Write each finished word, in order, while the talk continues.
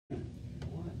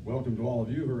Welcome to all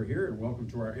of you who are here, and welcome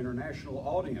to our international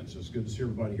audience. It's good to see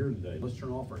everybody here today. Let's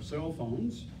turn off our cell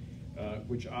phones,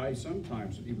 which I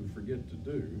sometimes even forget to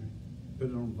do. Put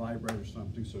it on vibrate or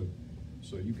something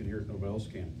so you can hear it, nobody else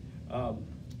can.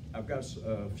 I've got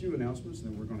a few announcements, and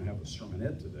then we're going to have a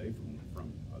sermonette today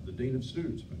from the Dean of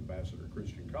Students of Ambassador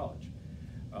Christian College.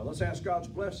 Let's ask God's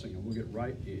blessing, and we'll get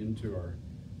right into our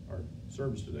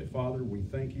service today. Father, we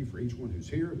thank you for each one who's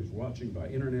here, who's watching by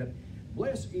internet.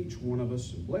 Bless each one of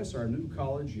us, and bless our new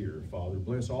college year, Father.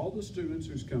 Bless all the students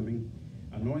who's coming.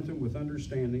 Anoint them with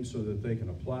understanding so that they can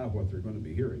apply what they're going to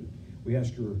be hearing. We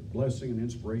ask your blessing and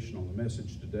inspiration on the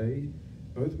message today,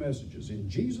 both messages. In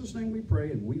Jesus' name we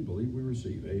pray, and we believe we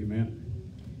receive. Amen.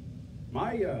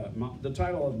 The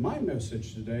title of my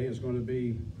message today is going to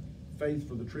be Faith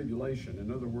for the Tribulation.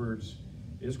 In other words,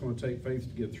 it's going to take faith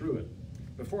to get through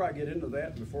it. Before I get into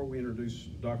that, before we introduce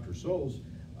Dr. Souls,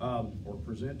 or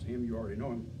present to him, you already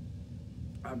know him,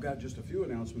 I've got just a few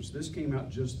announcements. This came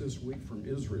out just this week from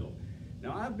Israel.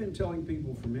 Now, I've been telling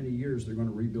people for many years they're going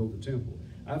to rebuild the temple.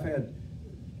 I've had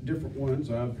different ones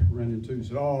I've run into who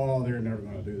said, oh, they're never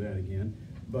going to do that again.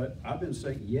 But I've been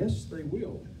saying, yes, they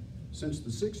will. Since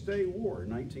the Six-Day War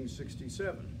in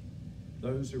 1967,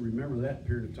 those who remember that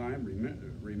period of time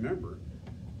remember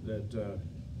that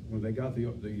when they got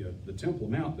the Temple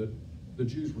Mount, that the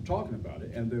Jews were talking about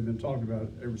it, and they've been talking about it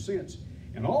ever since.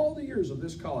 And all the years of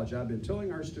this college, I've been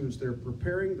telling our students they're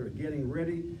preparing, they're getting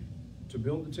ready to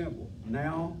build the temple.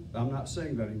 Now, I'm not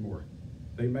saying that anymore.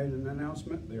 They made an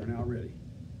announcement, they are now ready.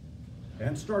 They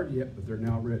haven't started yet, but they're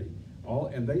now ready.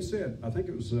 And they said, I think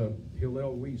it was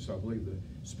Hillel Weiss, I believe, the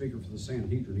speaker for the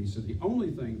Sanhedrin, he said the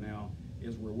only thing now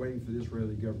is we're waiting for the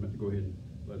Israeli government to go ahead and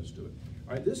let us do it.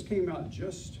 All right, this came out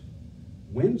just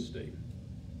Wednesday.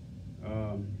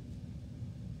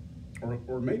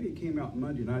 Or maybe it came out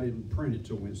Monday, and I didn't print it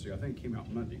till Wednesday. I think it came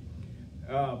out Monday.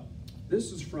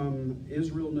 This is from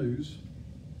Israel News.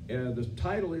 The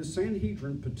title is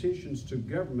Sanhedrin Petitions to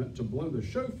Government to Blow the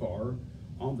Shofar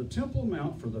on the Temple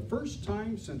Mount for the first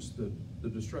time since the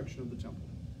destruction of the temple.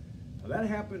 Now, that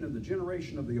happened in the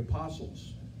generation of the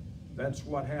apostles. That's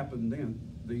what happened then.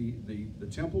 The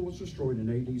temple was destroyed in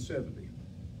AD 70.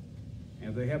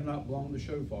 And they have not blown the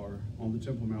shofar on the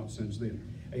Temple Mount since then.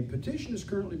 A petition is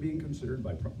currently being considered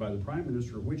by the Prime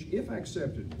Minister, which, if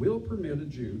accepted, will permit a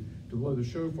Jew to blow the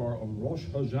shofar on Rosh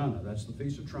Hashanah. That's the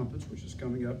Feast of Trumpets, which is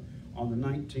coming up on the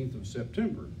 19th of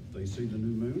September. If they see the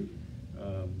new moon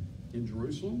in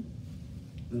Jerusalem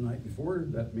the night before,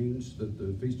 that means that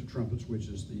the Feast of Trumpets, which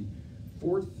is the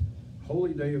fourth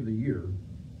holy day of the year,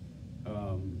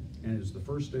 and is the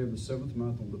first day of the seventh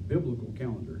month on the biblical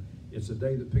calendar, it's a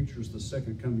day that pictures the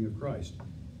second coming of Christ.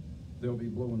 They'll be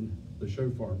blowing the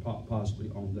shofar possibly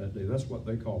on that day. That's what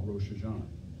they call Rosh Hashanah.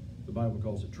 The Bible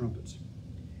calls it trumpets.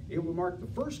 It will mark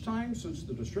the first time since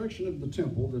the destruction of the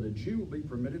temple that a Jew will be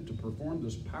permitted to perform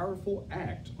this powerful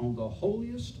act on the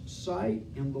holiest site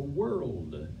in the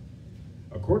world.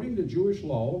 According to Jewish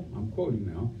law, I'm quoting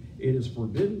now, it is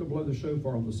forbidden to blow the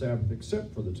shofar on the Sabbath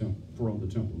except for on the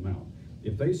Temple Mount.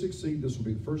 If they succeed, this will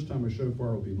be the first time a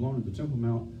shofar will be blown on the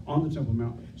Temple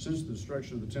Mount since the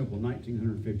destruction of the temple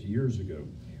 1950 years ago.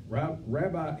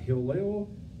 Rabbi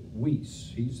Hillel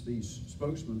Weiss, he's the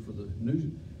spokesman for the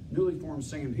newly formed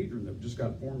Sanhedrin that just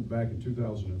got formed back in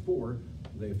 2004.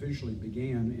 They officially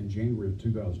began in January of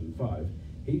 2005.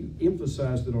 He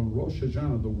emphasized that on Rosh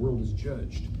Hashanah, the world is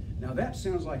judged. Now that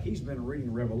sounds like he's been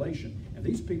reading Revelation, and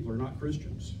these people are not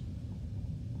Christians.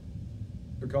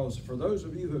 Because for those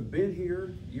of you who have been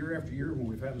here year after year when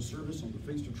we've had a service on the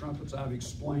Feast of Trumpets, I've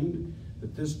explained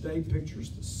that this day pictures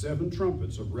the seven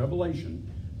trumpets of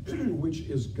Revelation, which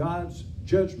is God's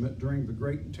judgment during the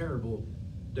great and terrible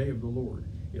day of the Lord.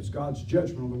 It's God's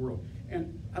judgment on the world.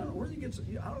 And I don't know where you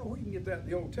can get that in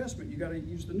the Old Testament. You got to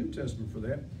use the New Testament for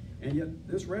that. And yet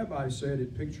this rabbi said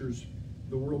it pictures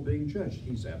the world being judged.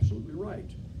 He's absolutely right.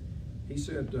 He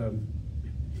said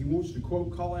he wants to,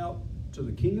 quote, call out to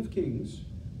the King of Kings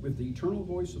with the eternal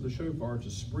voice of the shofar to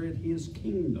spread his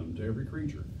kingdom to every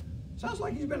creature. Sounds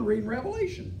like he's been reading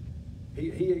Revelation.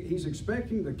 He's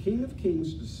expecting the King of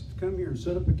Kings to come here and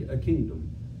set up a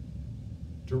kingdom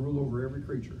to rule over every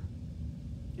creature.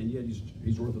 And yet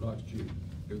he's Orthodox Jew.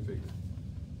 Go figure.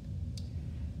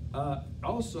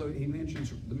 Also, he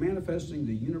mentions manifesting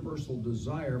the universal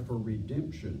desire for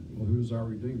redemption. Well, who is our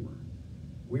Redeemer?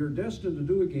 We are destined to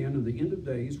do again in the end of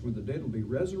days when the dead will be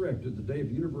resurrected, the day of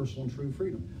universal and true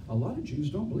freedom. A lot of Jews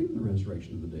don't believe in the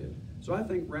resurrection of the dead. So I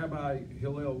think Rabbi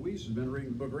Hillel Weiss has been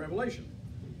reading the book of Revelation.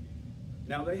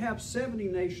 Now, they have 70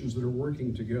 nations that are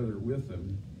working together with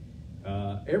them.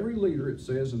 Every leader, it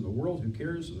says, in the world who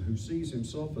cares and who sees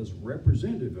himself as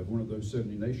representative of one of those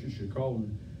 70 nations should call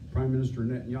on Prime Minister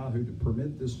Netanyahu to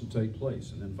permit this to take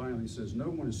place. And then finally he says, no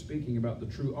one is speaking about the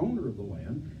true owner of the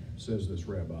land, says this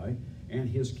rabbi, and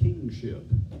his kingship.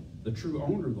 The true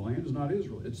owner of the land is not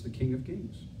Israel, it's the King of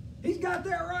Kings. He's got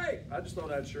that right. I just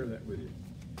thought I'd share that with you.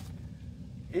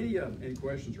 Any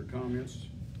questions or comments?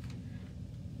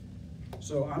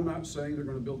 So I'm not saying they're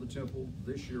going to build the temple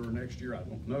this year or next year. I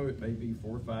don't know. It may be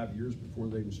 4 or 5 years before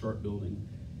they even start building.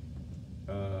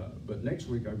 But next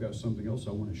week I've got something else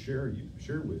I want to share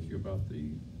with you about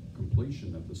the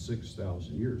completion of the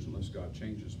 6,000 years, unless God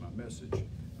changes my message.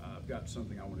 I've got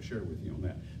something I want to share with you on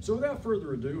that. So without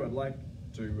further ado, I'd like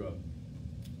to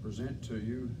present to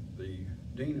you the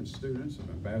Dean of Students of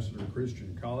Ambassador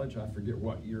Christian College. I forget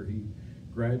what year he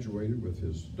graduated with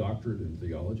his doctorate in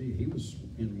theology. He was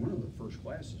in one of the first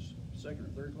classes, second or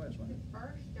third class, wasn't he? The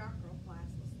first doctoral class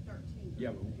was 13. Yeah,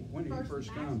 but when did he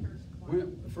first come?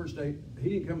 When the first day, he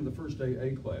didn't come in the first day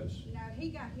A class. No, he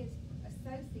got his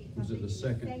associates. Was it the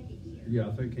second? Year. Yeah,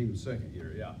 I think he came the second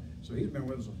year. Yeah, so he's been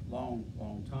with us a long,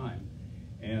 long time,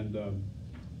 and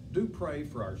do pray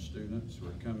for our students who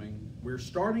are coming. We're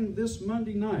starting this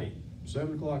Monday night,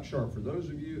 7 o'clock sharp. For those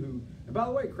of you who, and by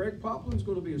the way, Craig Poplin's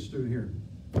going to be a student here.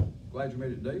 Glad you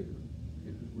made it, Dave.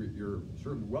 You're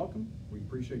certainly welcome. We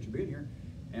appreciate you being here.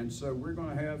 And so we're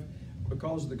going to have,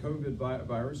 because of the COVID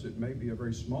virus, it may be a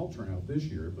very small turnout this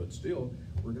year, but still,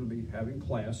 we're going to be having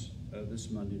class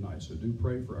this Monday night. So do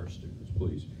pray for our students,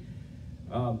 please.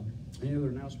 Any other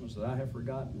announcements that I have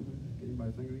forgotten? Can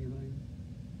anybody think of anything?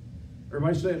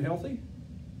 Everybody staying healthy?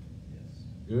 Yes.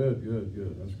 Good, good,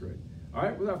 good. That's great. All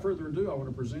right, without further ado, I want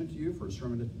to present to you for a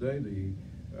sermon today the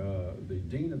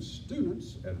Dean of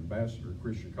Students at Ambassador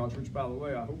Christian College, which, by the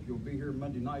way, I hope you'll be here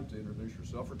Monday night to introduce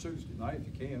yourself, or Tuesday night if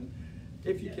you can.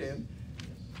 If you can.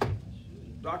 Yes.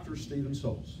 Dr. Stephen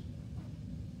Souls.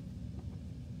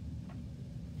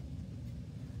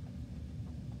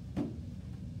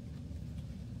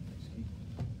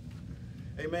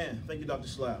 Amen. Thank you, Dr.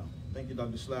 Slough. Thank you,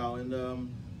 Dr. Slough. And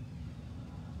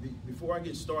before I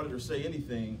get started or say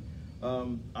anything,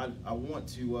 I want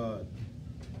to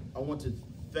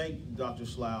thank Dr.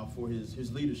 Slough for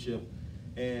his leadership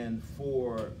and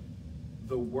for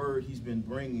the word he's been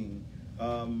bringing.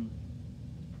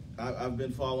 I've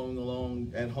been following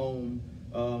along at home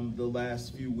the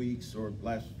last few weeks or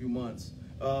last few months,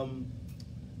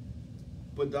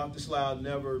 but Dr. Slough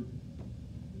never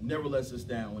lets us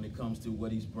down when it comes to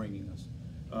what he's bringing us.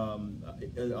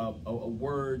 A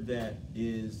word that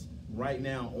is right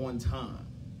now on time,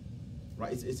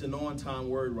 right? It's an on time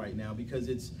word right now because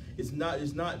it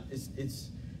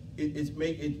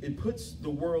puts the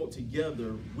world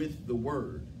together with the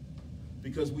word,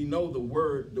 because we know the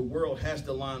world has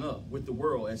to line up with the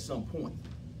world at some point.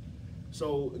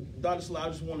 So, Dr. Slough, I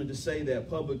just wanted to say that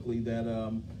publicly, that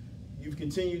you've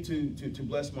continued to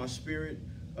bless my spirit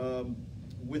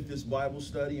with this Bible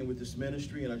study and with this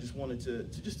ministry, and I just wanted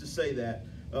to say that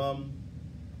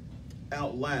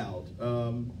out loud,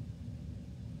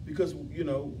 because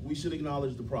we should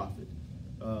acknowledge the prophet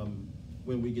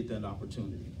when we get that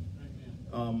opportunity.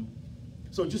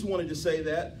 So just wanted to say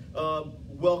that.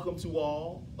 Welcome to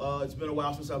all. It's been a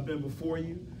while since I've been before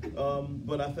you,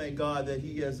 but I thank God that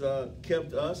He has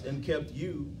kept us and kept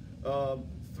you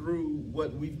through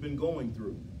what we've been going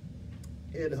through.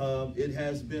 It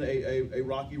has been a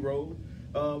rocky road,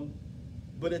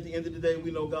 but at the end of the day,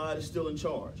 we know God is still in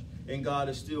charge, and God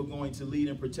is still going to lead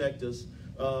and protect us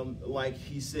like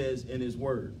He says in His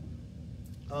Word.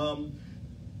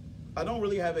 I don't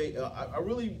really have I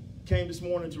really came this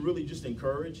morning to really just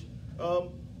encourage,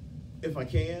 if I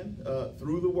can,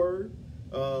 through the Word.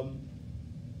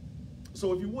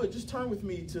 So if you would, just turn with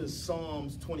me to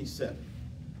Psalms 27.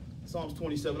 Psalms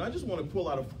 27. I just want to pull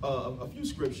out a few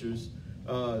scriptures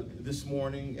this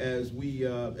morning as we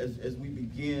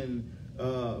begin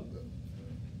a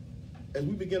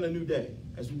new day,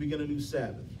 as we begin a new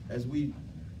Sabbath, as we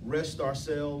rest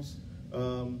ourselves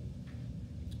from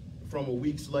a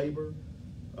week's labor,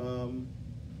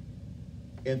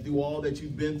 and through all that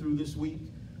you've been through this week.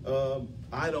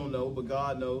 I don't know, but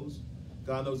God knows.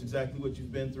 God knows exactly what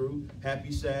you've been through,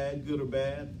 happy, sad, good or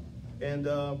bad, and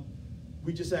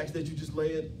we just ask that you just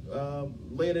lay it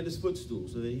at His footstool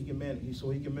so that He can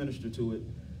minister to it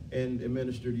and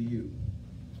minister to you.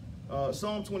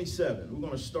 Psalm 27. We're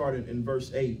going to start it in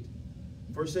verse 8.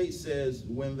 Verse 8 says,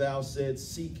 "When thou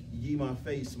saidst, seek ye my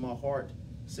face, my heart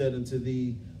said unto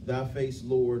thee, thy face,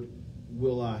 Lord,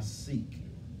 will I seek.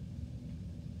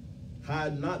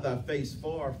 Hide not thy face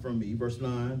far from me." Verse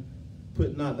 9,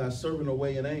 "Put not thy servant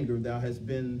away in anger, thou hast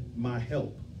been my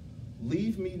help.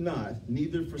 Leave me not,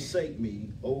 neither forsake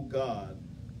me, O God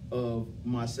of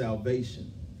my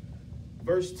salvation.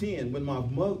 Verse 10, when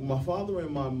my father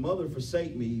and my mother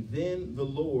forsake me, then the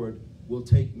Lord will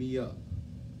take me up.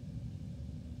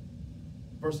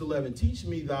 Verse 11, teach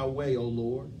me thy way, O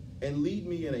Lord, and lead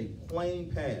me in a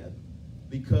plain path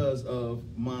because of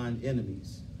mine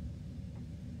enemies.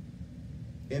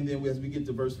 And then as we get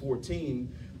to verse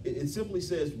 14, it simply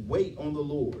says, wait on the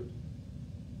Lord.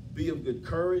 Be of good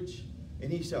courage,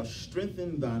 and he shall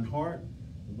strengthen thine heart.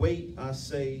 Wait, I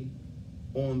say,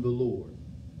 on the Lord.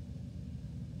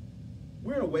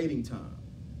 We're in a waiting time.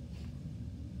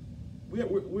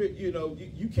 We're you know,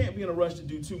 you can't be in a rush to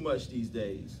do too much these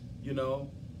days. You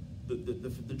know,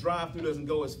 the drive-through doesn't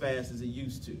go as fast as it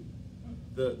used to.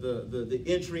 The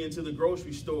entry into the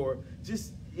grocery store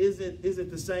just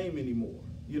isn't the same anymore.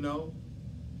 You know,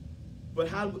 but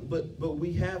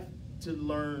we have to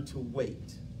learn to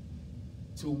wait.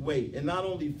 To wait, and not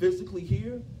only physically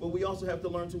here, but we also have to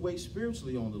learn to wait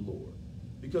spiritually on the Lord,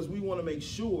 because we want to make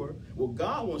sure, well,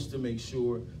 God wants to make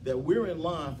sure that we're in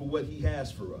line for what he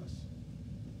has for us.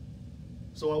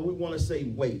 So we want to say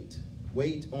wait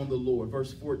on the Lord.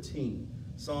 Verse 14,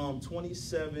 Psalm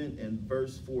 27 and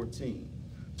verse 14.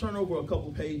 Turn over a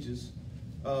couple pages,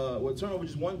 turn over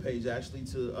just one page actually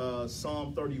to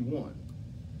Psalm 31.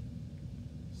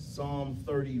 Psalm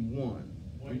 31.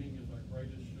 Waiting is our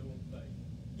greatest show of faith.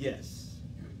 Yes,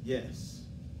 yes,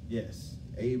 yes.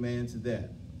 Amen to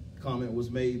that. Comment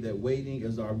was made that waiting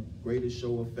is our greatest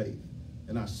show of faith.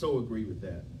 And I so agree with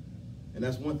that. And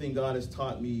that's one thing God has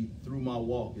taught me through my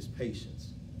walk is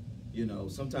patience. You know,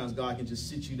 sometimes God can just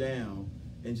sit you down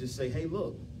and just say, hey,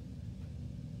 look,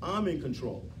 I'm in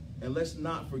control. And let's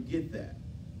not forget that.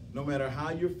 No matter how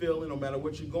you're feeling, no matter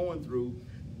what you're going through,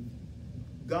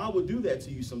 God will do that to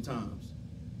you sometimes.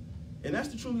 And that's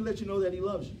to truly let you know that he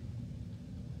loves you.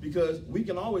 Because we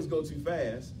can always go too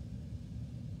fast,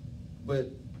 but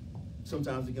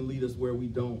sometimes it can lead us where we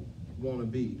don't want to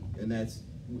be, and that's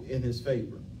in his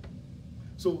favor.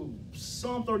 So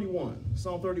Psalm 31,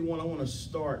 I want to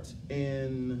start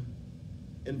in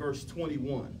verse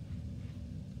 21.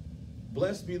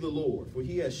 Blessed be the Lord, for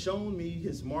he has shown me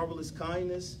his marvelous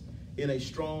kindness in a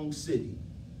strong city.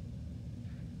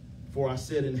 For I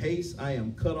said in haste, I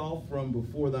am cut off from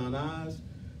before thine eyes.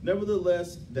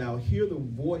 Nevertheless, thou hear the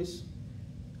voice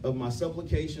of my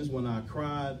supplications when I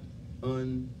cried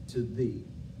unto thee.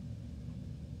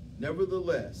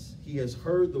 Nevertheless, he has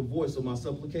heard the voice of my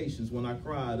supplications when I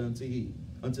cried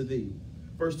unto thee.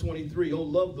 Verse 23, O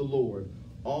love the Lord,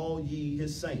 all ye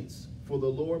his saints, for the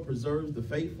Lord preserves the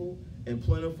faithful, and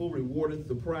plentiful rewardeth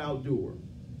the proud doer.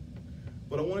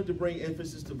 But I wanted to bring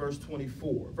emphasis to verse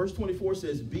 24. Verse 24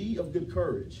 says, be of good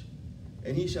courage,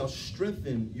 and he shall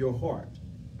strengthen your heart,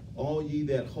 all ye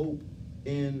that hope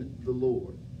in the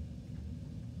Lord.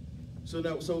 So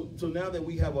now that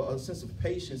we have a sense of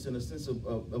patience and a sense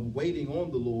of waiting on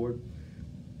the Lord,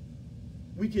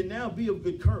 we can now be of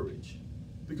good courage,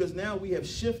 because now we have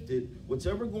shifted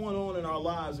whatever going on in our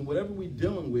lives and whatever we're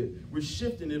dealing with, we're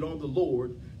shifting it on the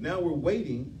Lord. Now we're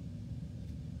waiting,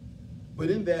 but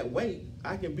in that wait,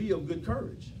 I can be of good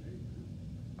courage.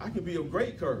 I can be of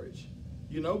great courage,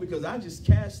 you know, because I just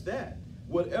cast that,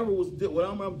 what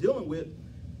I'm dealing with,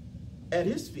 at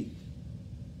his feet.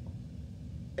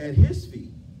 At his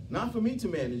feet. Not for me to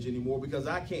manage anymore, because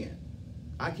I can't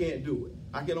do it.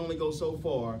 I can only go so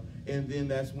far, and then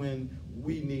that's when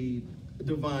we need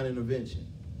divine intervention.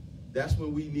 That's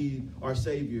when we need our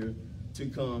Savior to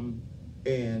come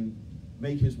and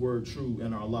make his word true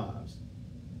in our lives.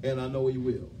 And I know he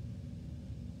will.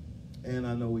 And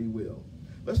I know he will.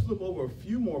 Let's flip over a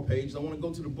few more pages. I want to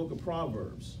go to the book of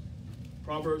Proverbs.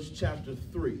 Proverbs chapter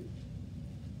 3.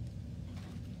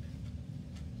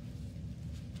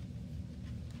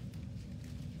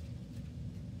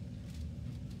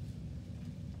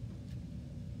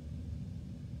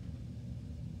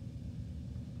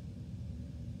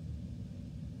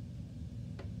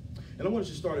 And I want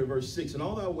us to start at verse 6. In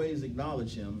all thy ways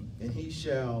acknowledge him, and he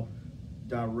shall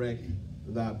direct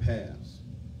thy paths.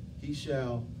 He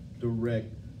shall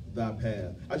direct thy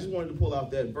path. I just wanted to pull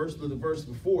out that verse, the verse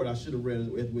before it. I should have read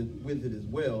it with it as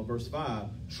well. Verse 5,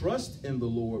 trust in the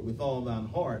Lord with all thine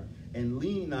heart, and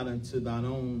lean not unto thine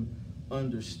own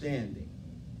understanding.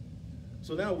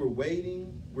 So now we're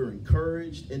waiting, we're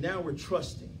encouraged, and now we're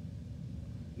trusting.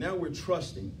 Now we're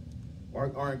trusting.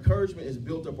 Our encouragement is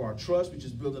built up our trust, which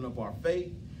is building up our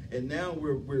faith, and now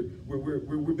we're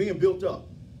being built up.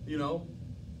 You know,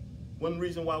 one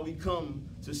reason why we come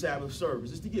to Sabbath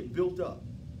service is to get built up,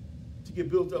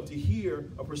 to hear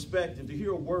a perspective, to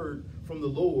hear a word from the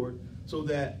Lord, so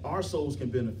that our souls can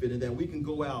benefit and that we can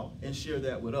go out and share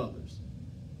that with others.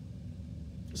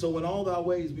 So in all thy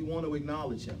ways, we want to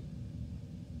acknowledge him,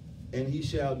 and he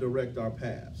shall direct our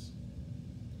paths.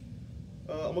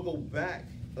 I'm going to go back,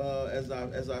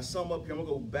 as I sum up here, I'm going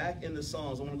to go back in the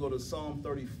Psalms. I want to go to Psalm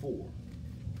 34.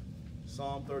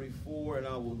 Psalm 34, and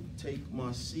I will take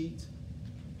my seat.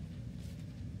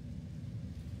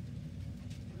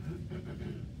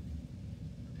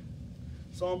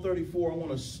 Psalm 34, I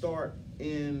want to start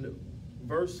in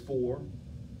verse 4.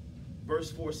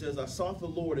 Verse 4 says, I sought the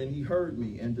Lord, and he heard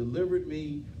me and delivered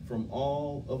me from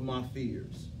all of my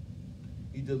fears.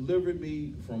 He delivered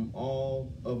me from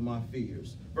all of my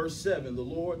fears. Verse 7,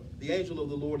 the angel of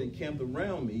the Lord encamped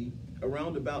around me,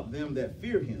 around about them that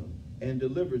fear him, and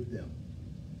delivered them.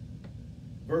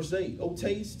 Verse 8, O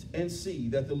taste and see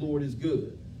that the Lord is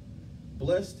good.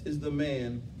 Blessed is the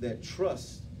man that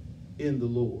trusts in the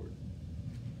Lord.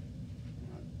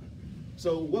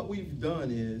 So what we've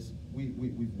done is we've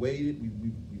waited,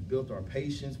 we've built our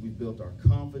patience, we've built our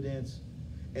confidence,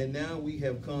 and now we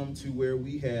have come to where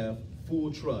we have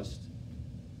full trust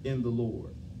in the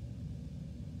Lord.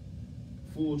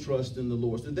 Full trust in the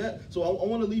Lord. So I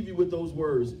want to leave you with those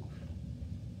words.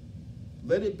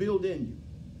 Let it build in you.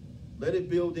 Let it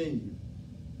build in you.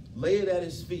 Lay it at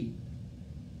his feet.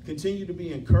 Continue to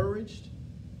be encouraged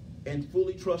and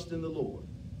fully trust in the Lord.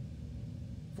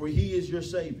 For he is your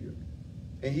Savior,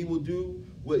 and he will do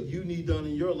what you need done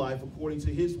in your life according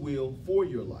to his will for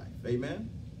your life. Amen?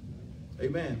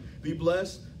 Amen. Be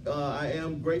blessed. I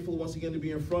am grateful once again to be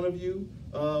in front of you.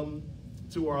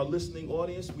 To our listening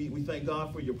audience, we thank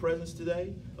God for your presence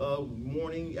today,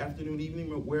 morning, afternoon, evening,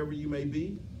 wherever you may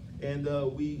be. And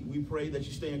we pray that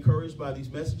you stay encouraged by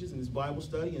these messages and this Bible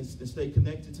study and stay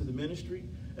connected to the ministry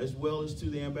as well as to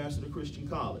the Ambassador Christian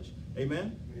College.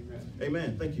 Amen? Amen.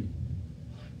 Amen. Thank you.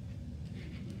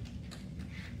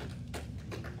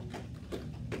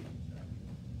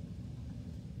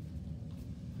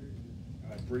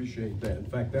 I appreciate that. In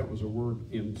fact, that was a word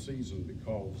in season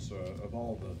because of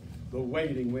all the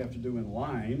waiting we have to do in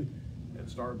line at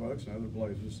Starbucks and other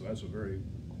places. So that's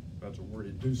a word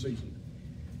in due season.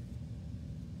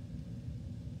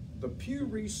 The Pew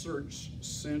Research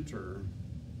Center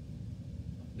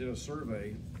did a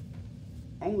survey.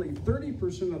 Only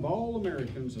 30% of all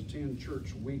Americans attend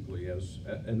church weekly,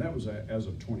 and that was as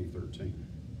of 2013.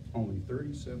 Only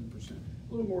 37%.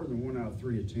 A little more than 1 out of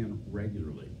 3 attend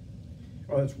regularly.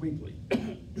 Oh, that's weekly.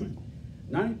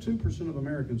 92% of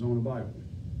Americans own a Bible,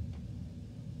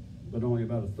 but only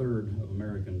about a third of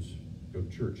Americans go to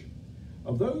church.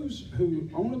 Of those who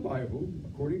own a Bible,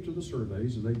 according to the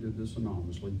surveys, and they did this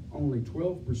anonymously, only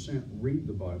 12% read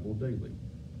the Bible daily.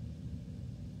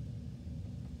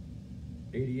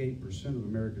 88% of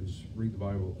Americans read the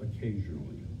Bible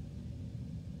occasionally.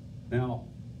 Now,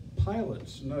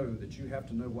 pilots know that you have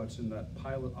to know what's in that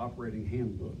pilot operating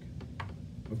handbook.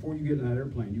 Before you get in that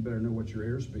airplane, you better know what your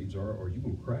airspeeds are, or you're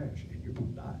going to crash and you're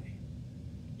going to die.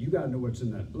 You got to know what's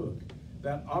in that book.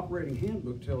 That operating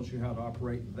handbook tells you how to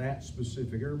operate that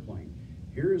specific airplane.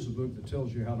 Here is a book that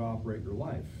tells you how to operate your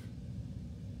life.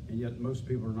 And yet most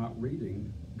people are not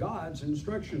reading God's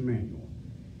instruction manual.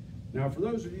 Now, for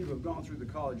those of you who have gone through the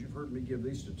college, you've heard me give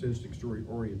these statistics during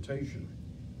orientation.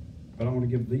 But I want to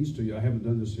give these to you. I haven't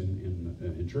done this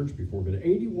in church before, but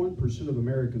 81% of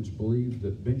Americans believe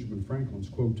that Benjamin Franklin's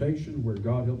quotation, where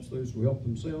God helps those who help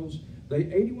themselves,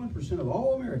 81% of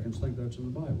all Americans think that's in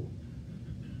the Bible.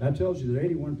 That tells you that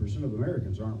 81% of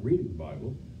Americans aren't reading the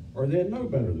Bible, or they know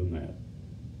better than that.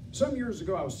 Some years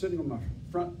ago, I was sitting on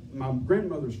my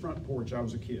grandmother's front porch. I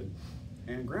was a kid.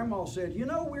 And Grandma said, you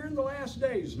know, we're in the last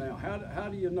days now. How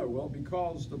do you know? Well,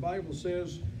 because the Bible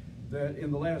says that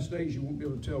in the last days you won't be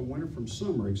able to tell winter from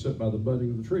summer except by the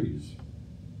budding of the trees.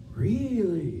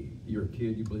 Really? You're a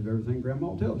kid, you believe everything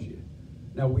Grandma tells you.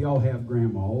 Now, we all have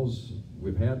grandmas.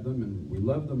 We've had them and we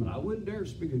love them, and I wouldn't dare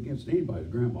speak against anybody's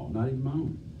grandma, not even my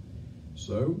own.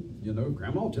 So, you know,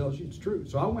 Grandma tells you it's true.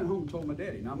 So I went home and told my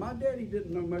daddy. Now, my daddy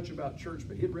didn't know much about church,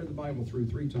 but he'd read the Bible through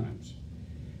 3 times.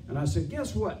 And I said,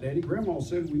 guess what, Daddy? Grandma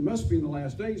said we must be in the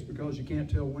last days because you can't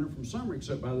tell winter from summer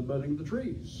except by the budding of the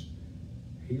trees.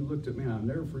 He looked at me, and I've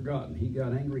never forgotten. He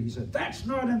got angry. He said, that's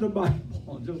not in the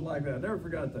Bible. Just like that. I never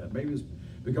forgot that. Maybe it's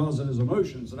because of his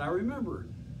emotions that I remember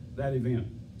that event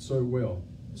so well.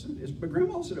 But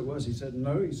Grandma said it was. He said,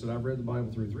 no. He said, I've read the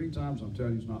Bible through 3 times. I'm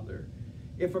telling you it's not there.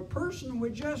 If a person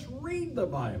would just read the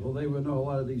Bible, they would know a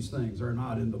lot of these things are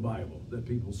not in the Bible that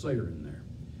people say are in there.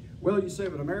 Well, you say,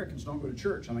 but Americans don't go to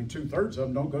church. I mean, 2/3 of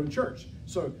them don't go to church.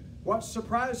 So what's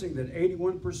surprising that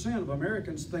 81% of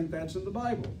Americans think that's in the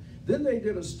Bible? Then they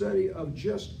did a study of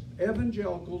just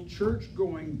evangelical,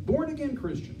 church-going, born-again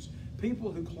Christians,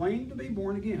 people who claim to be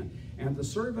born again. And they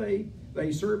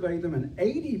surveyed them, and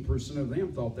 80% of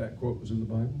them thought that quote was in the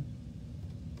Bible.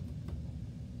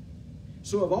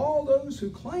 So of all those who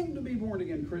claim to be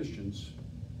born-again Christians,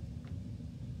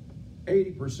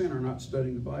 80% are not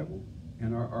studying the Bible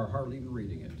and are hardly even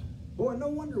reading it. Boy, no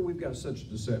wonder we've got such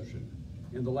deception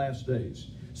in the last days.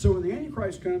 So when the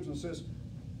Antichrist comes and says,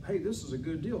 hey, this is a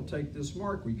good deal, take this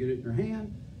mark, we get it in your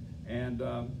hand, and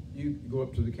you go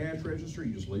up to the cash register,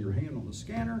 you just lay your hand on the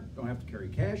scanner, don't have to carry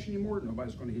cash anymore,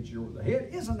 nobody's going to hit you over the head.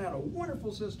 Isn't that a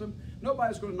wonderful system?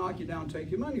 Nobody's going to knock you down and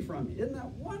take your money from you. Isn't that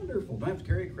wonderful? Don't have to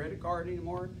carry a credit card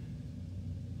anymore.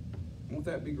 Won't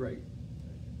that be great?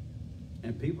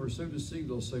 And people are so deceived,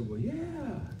 they'll say, well,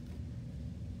 yeah.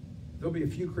 There'll be a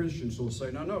few Christians who will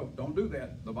say, no, don't do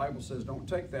that. The Bible says don't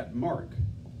take that mark.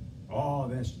 Oh,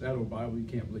 that's that old Bible. You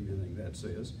can't believe anything that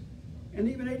says. And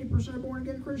even 80% of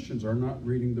born-again Christians are not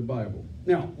reading the Bible.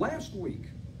 Now, last week,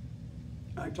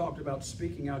 I talked about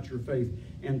speaking out your faith.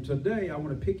 And today, I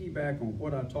want to piggyback on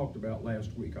what I talked about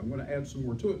last week. I'm going to add some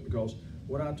more to it because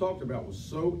what I talked about was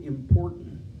so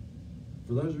important.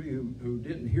 For those of you who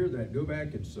didn't hear that, go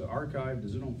back. It's archived.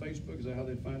 Is it on Facebook? Is that how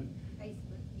they find it?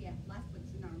 Facebook, yeah. Last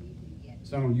week's not on YouTube yet.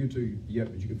 It's not on YouTube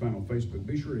yet, but you can find it on Facebook.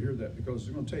 Be sure to hear that because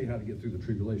it's going to tell you how to get through the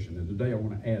tribulation. And today I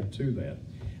want to add to that.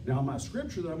 Now, my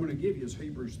scripture that I'm going to give you is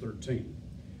Hebrews 13.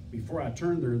 Before I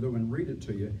turn there, though, and read it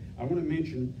to you, I want to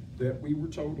mention that we were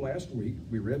told last week,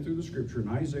 we read through the scripture in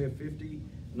Isaiah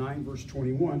 59, verse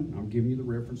 21. I'm giving you the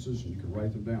references, and you can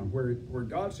write them down, where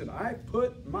God said, I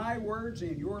put my words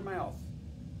in your mouth.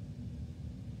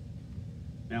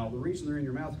 Now, the reason they're in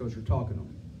your mouth is because you're talking to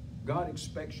them. God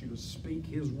expects you to speak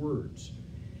his words.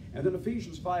 And then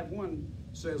Ephesians 5:1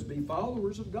 says, be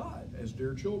followers of God as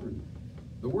dear children.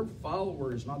 The word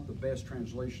follower is not the best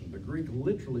translation. The Greek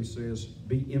literally says,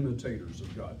 be imitators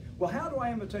of God. Well, how do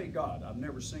I imitate God? I've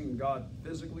never seen God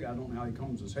physically. I don't know how he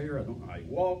combs his hair. I don't know how he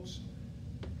walks.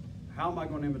 How am I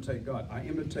going to imitate God? I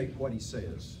imitate what he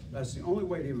says. That's the only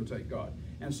way to imitate God.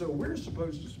 And so we're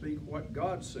supposed to speak what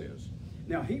God says.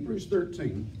 Now, Hebrews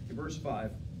 13, verse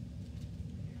 5,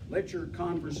 let your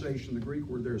conversation, the Greek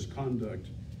word there is conduct,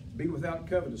 be without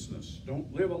covetousness.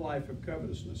 Don't live a life of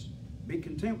covetousness. Be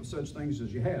content with such things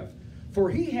as you have. For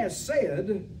he has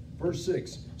said, verse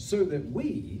 6, so that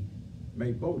we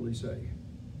may boldly say.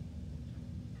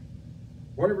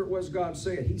 Whatever it was God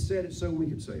said, he said it so we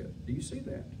could say it. Do you see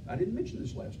that? I didn't mention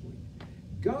this last week.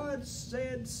 God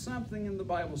said something in the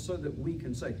Bible so that we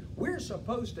can say. We're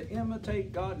supposed to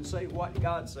imitate God and say what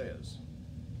God says.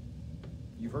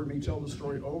 You've heard me tell the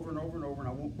story over and over and over, and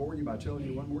I won't bore you by telling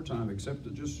you one more time, except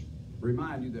to just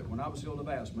remind you that when I was healed of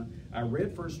asthma, I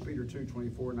read 1 Peter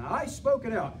 2:24, and I spoke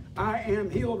it out. I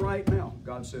am healed right now.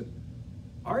 God said,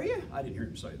 are you? I didn't hear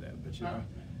him say that, but you know,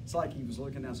 it's like he was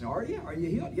looking down and saying, are you? Are you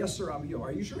healed? Yes, sir, I'm healed.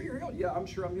 Are you sure you're healed? Yeah, I'm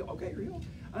sure I'm healed. Okay, you're healed.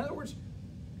 In other words,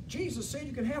 Jesus said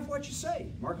you can have what you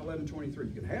say. Mark 11:23,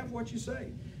 you can have what you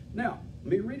say. Now,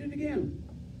 let me read it again.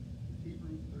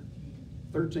 Hebrews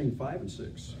 13, 5 and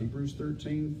 6. Hebrews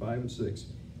 13, 5 and 6.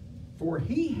 For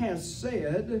he has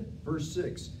said, verse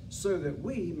 6, so that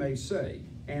we may say,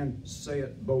 and say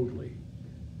it boldly.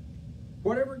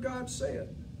 Whatever God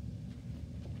said.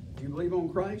 If you believe on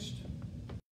Christ,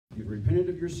 you've repented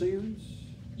of your sins,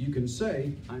 you can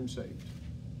say, I'm saved.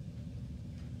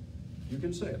 You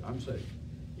can say it, I'm saved.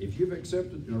 If you've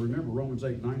accepted, remember Romans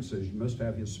 8:9 says you must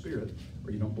have his Spirit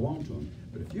or you don't belong to him.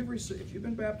 But if you've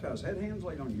been baptized, had hands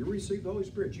laid on you, you received the Holy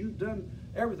Spirit, you've done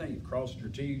everything, you've crossed your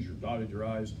T's, you've dotted your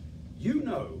I's, you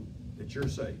know that you're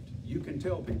saved. You can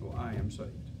tell people, I am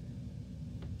saved.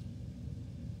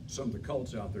 Some of the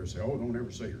cults out there say, oh, don't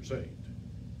ever say you're saved.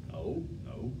 No,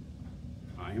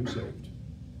 I am saved.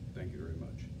 Thank you very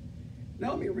much.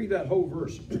 Now let me read that whole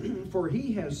verse. For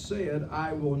he has said,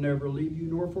 I will never leave you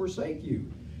nor forsake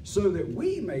you, so that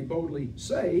we may boldly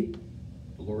say,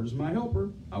 the Lord is my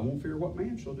helper. I won't fear what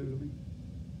man shall do to me.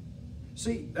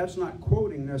 See, that's not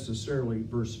quoting necessarily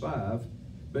verse 5,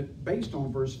 but based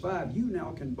on verse 5, you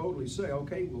now can boldly say,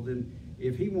 okay, well then,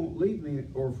 if he won't leave me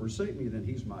or forsake me, then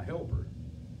he's my helper.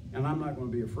 And I'm not going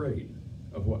to be afraid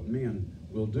of what men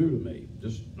will do to me.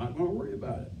 Just not going to worry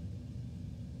about it.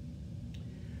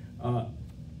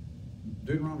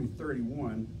 Deuteronomy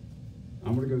 31,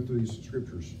 I'm going to go through these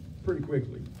scriptures pretty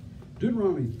quickly.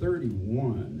 Deuteronomy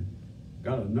 31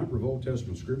 got a number of Old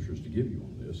Testament scriptures to give you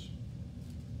on this.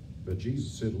 But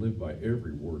Jesus said live by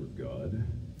every word of God.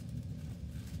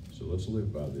 So let's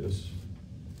live by this.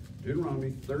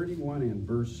 Deuteronomy 31 and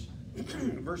verses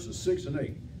 6 and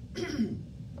 8.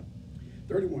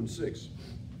 31:6.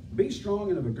 Be strong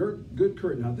and of a good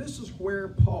courage. Now, this is where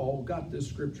Paul got this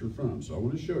scripture from, so I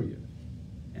want to show you.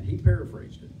 And he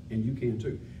paraphrased it, and you can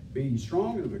too. Be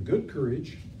strong and of a good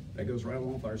courage. That goes right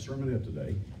along with our sermonette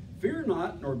today. Fear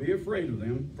not, nor be afraid of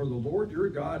them, for the Lord your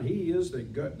God, he is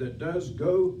that does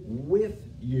go with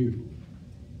you.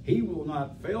 He will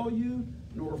not fail you,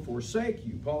 nor forsake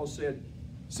you. Paul said,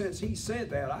 since he said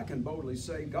that, I can boldly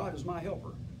say, God is my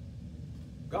helper.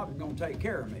 God is going to take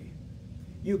care of me.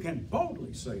 You can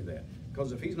boldly say that,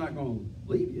 because if he's not going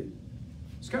to leave you,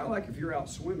 it's kind of like if you're out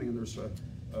swimming and there's a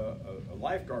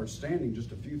lifeguard standing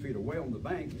just a few feet away on the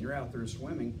bank, and you're out there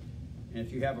swimming, and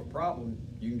if you have a problem,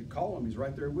 you can call him. He's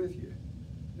right there with you.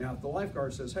 Now, if the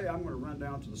lifeguard says, hey, I'm going to run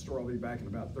down to the store, I'll be back in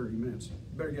about 30 minutes,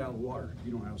 you better get out of the water.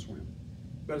 You don't know how to swim.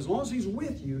 But as long as he's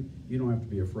with you, you don't have to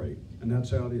be afraid. And that's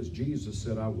how it is. Jesus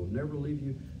said, I will never leave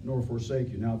you nor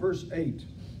forsake you. Now, verse 8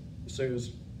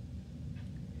 says,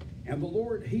 and the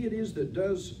Lord, he it is that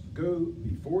does go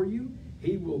before you.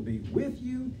 He will be with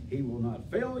you. He will not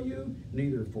fail you,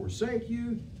 neither forsake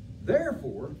you.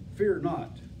 Therefore, fear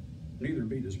not, neither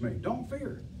be dismayed. Don't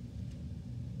fear.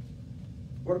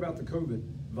 What about the COVID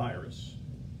virus?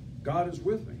 God is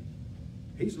with me.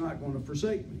 He's not going to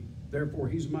forsake me. Therefore,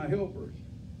 he's my helper.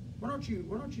 Why don't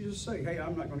you just say, hey,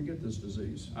 I'm not going to get this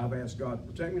disease. I've asked God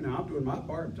to protect me. Now, I'm doing my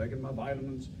part. I'm taking my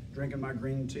vitamins, drinking my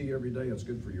green tea every day. It's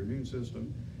good for your immune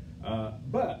system.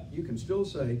 But you can still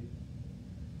say,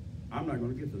 I'm not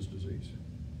going to get this disease.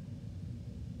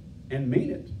 And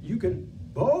mean it. You can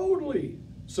boldly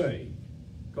say,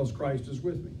 because Christ is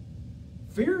with me.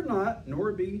 Fear not,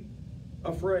 nor be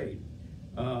afraid.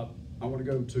 I want to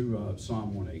go to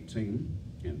Psalm 118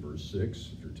 and verse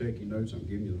 6. If you're taking notes, I'm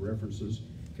giving you the references.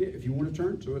 If you want to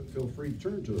turn to it, feel free to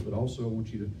turn to it. But also, I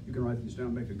want you can write these down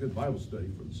and make a good Bible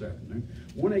study for this afternoon.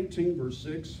 118 verse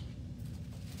 6.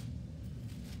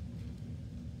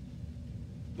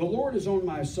 The Lord is on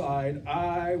my side,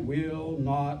 I will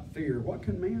not fear. What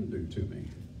can man do to me?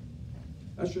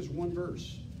 That's just one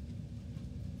verse.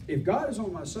 If God is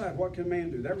on my side, what can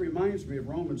man do? That reminds me of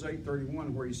Romans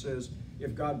 8:31, where he says,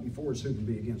 if God be for us, who can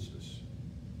be against us?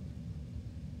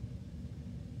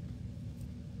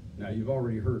 Now, you've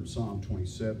already heard Psalm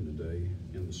 27 today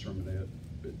in the sermonette,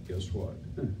 but guess what?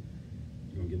 You're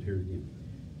going to get to hear it again.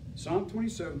 Psalm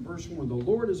 27, verse 1, the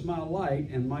Lord is my light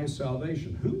and my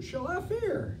salvation. Whom shall I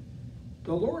fear?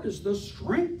 The Lord is the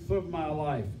strength of my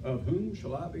life. Of whom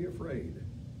shall I be afraid?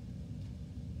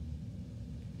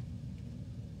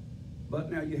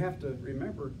 But now you have to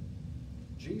remember,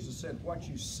 Jesus said, what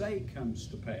you say comes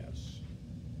to pass.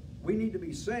 We need to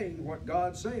be saying what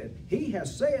God said. He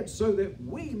has said so that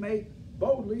we may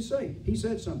boldly say. He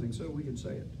said something so we can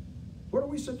say it. What are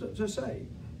we to say?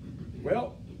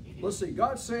 Well, let's see.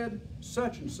 God said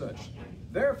such and such.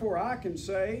 Therefore, I can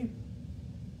say,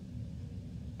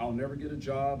 I'll never get a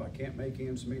job. I can't make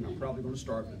ends meet. I'm probably going to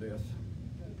starve to death.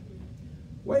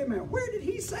 Wait a minute. Where did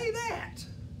he say that?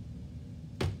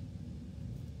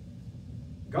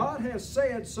 God has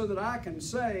said so that I can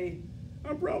say,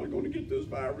 I'm probably going to get this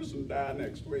virus and die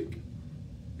next week.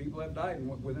 People have died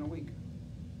within a week.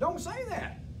 Don't say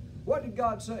that. What did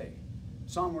God say?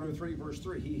 Psalm 103, verse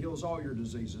 3, he heals all your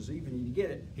diseases. Even you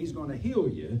get it, he's going to heal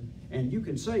you. And you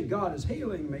can say, God is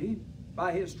healing me.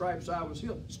 By his stripes I was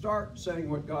healed. Start saying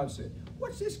what God said.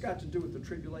 What's this got to do with the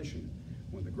tribulation?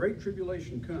 When the great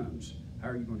tribulation comes, how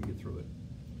are you going to get through it?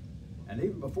 And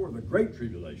even before the great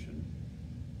tribulation,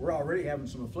 we're already having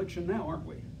some affliction now, aren't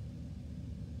we?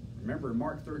 Remember in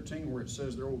Mark 13 where it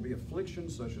says there will be affliction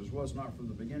such as was not from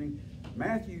the beginning.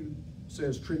 Matthew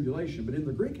says tribulation, but in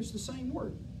the Greek it's the same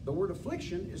word. The word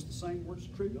affliction is the same word as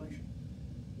tribulation.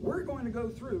 We're going to go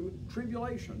through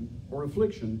tribulation or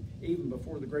affliction even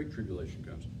before the great tribulation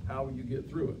comes. How will you get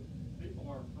through it? People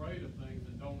are afraid of things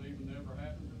that don't even ever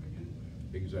happen to begin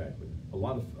with. Exactly. A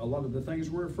lot of the things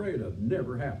we're afraid of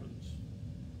never happens.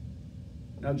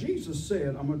 Now Jesus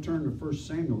said, I'm going to turn to 1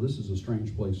 Samuel. This is a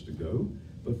strange place to go.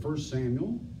 But 1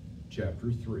 Samuel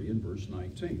chapter 3 and verse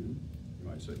 19. You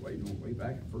might say, wait, no, way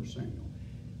back in 1 Samuel.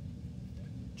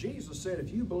 Jesus said,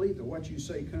 if you believe that what you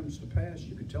say comes to pass,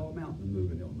 you could tell a mountain to move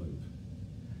and it'll move.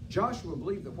 Joshua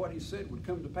believed that what he said would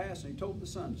come to pass, and he told the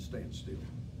sun to stand still.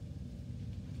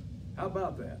 How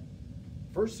about that?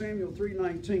 1 Samuel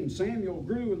 3:19, Samuel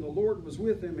grew and the Lord was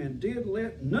with him and did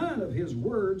let none of his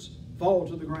words fall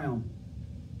to the ground.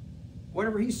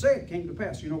 Whatever he said came to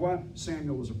pass. You know why?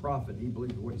 Samuel was a prophet. He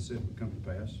believed that what he said would come to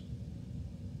pass.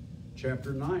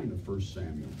 Chapter 9 of 1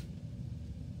 Samuel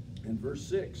and verse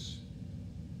 6.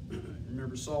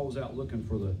 Remember, Saul was out looking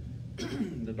for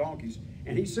the donkeys.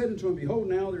 And he said unto him, behold,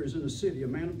 now there is in the city a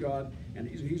man of God, and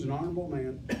he's an honorable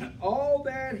man. All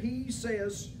that he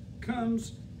says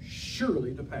comes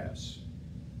surely to pass.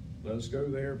 Let us go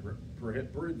there,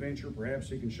 peradventure, perhaps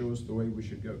he can show us the way we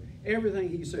should go. Everything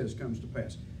he says comes to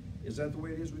pass. Is that the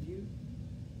way it is with you?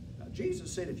 Now,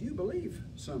 Jesus said, if you believe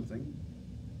something,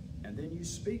 and then you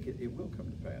speak it, it will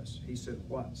come to pass. He said,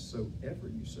 whatsoever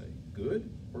you say, good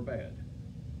or bad.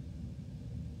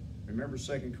 Remember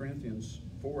 2 Corinthians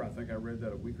 4, I think I read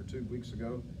that a week or 2 weeks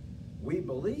ago. We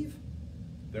believe,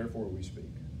 therefore we speak.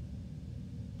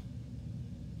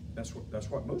 That's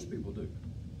what most people do.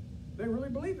 They really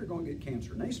believe they're going to get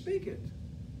cancer, and they speak it.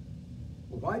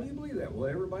 Well, why do you believe that? Well,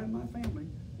 everybody in my family.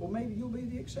 Well, maybe you'll be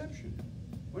the exception.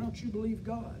 Why don't you believe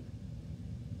God?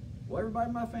 Well, everybody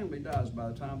in my family dies by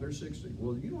the time they're 60.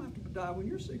 Well, you don't have to die when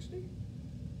you're 60.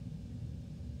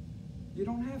 You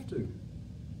don't have to.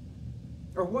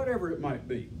 Or whatever it might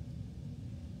be.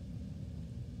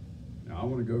 Now, I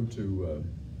want to go to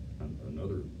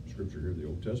another scripture here in the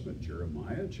Old Testament,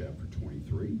 Jeremiah chapter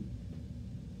 23.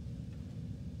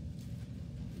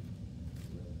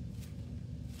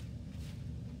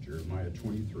 Jeremiah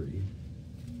 23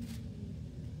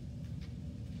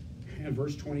 and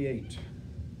verse 28.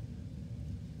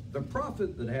 The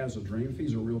prophet that has a dream, if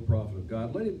he's a real prophet of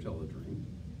God, let him tell the dream.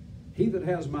 He that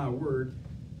has my word,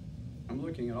 I'm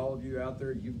looking at all of you out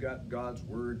there, you've got God's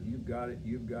word, you've got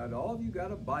it, all of you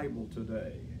got a Bible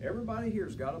today. Everybody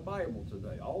here's got a Bible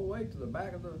today, all the way to the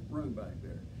back of the room back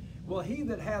there. Well, he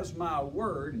that has my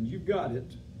word, and you've got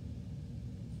it,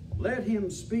 let him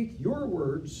speak your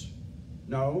words.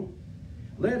 No,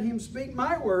 let him speak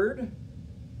my word.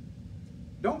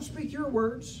 Don't speak your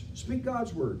words, speak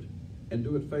God's word, and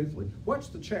do it faithfully. What's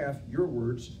the chaff? Your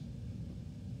words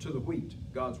to the wheat,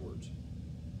 God's words.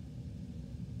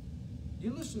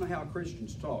 You listen to how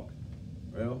Christians talk.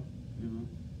 Well, you know,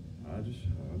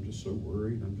 I'm just so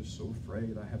worried. I'm just so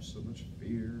afraid. I have so much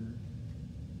fear.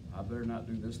 I better not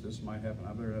do this. This might happen.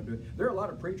 I better not do it. There are a lot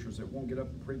of preachers that won't get up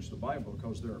and preach the Bible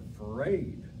because they're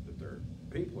afraid that their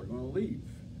people are going to leave.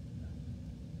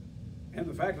 And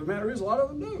the fact of the matter is, a lot of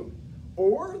them do.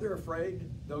 Or they're afraid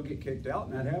they'll get kicked out,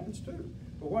 and that happens too.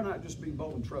 But why not just be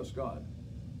bold and trust God?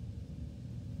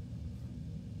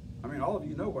 I mean, all of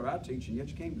you know what I teach, and yet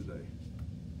you came today.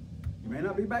 You may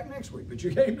not be back next week, but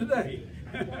you came today.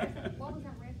 What was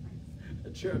that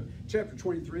reference? Chapter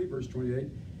 23, verse 28.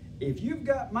 If you've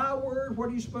got my word, what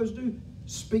are you supposed to do?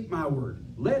 Speak my word.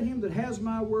 Let him that has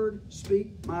my word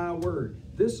speak my word.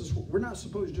 We're not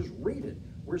supposed to just read it.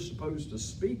 We're supposed to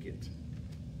speak it.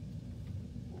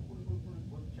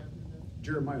 What chapter is that?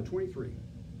 Jeremiah 23,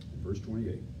 verse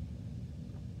 28.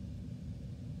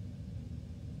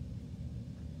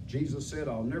 Jesus said,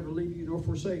 I'll never leave you nor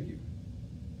forsake you.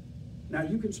 Now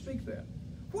you can speak that.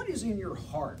 What is in your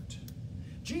heart?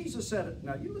 Jesus said it.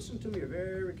 Now you listen to me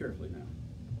very carefully now.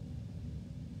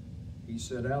 He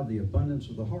said, out of the abundance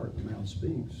of the heart, the mouth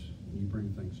speaks, and you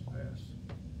bring things to pass.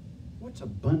 What's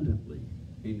abundantly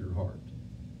in your heart?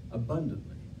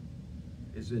 Abundantly.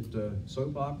 Is it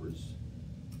soap operas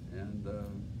and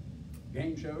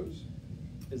game shows?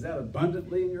 Is that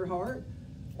abundantly in your heart?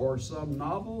 Or some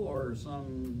novel or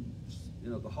some,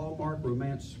 the Hallmark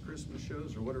romance Christmas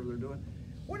shows or whatever they're doing?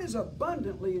 What is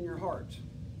abundantly in your heart?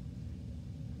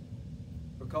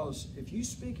 Because if you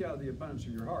speak out of the abundance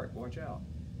of your heart, watch out.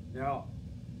 Now,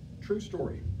 true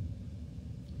story.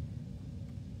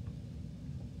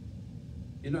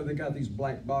 They got these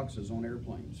black boxes on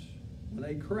airplanes. When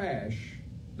they crash,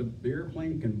 the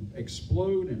airplane can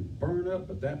explode and burn up,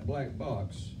 but that black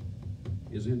box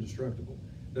is indestructible.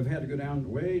 They've had to go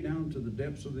way down to the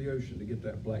depths of the ocean to get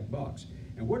that black box.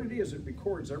 And what it is, it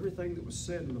records everything that was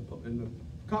said in the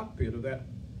cockpit of that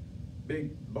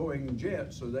big Boeing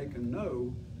jet, so they can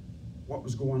know what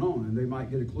was going on, and they might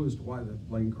get a clue as to why the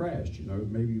plane crashed.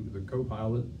 Maybe the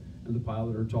co-pilot and the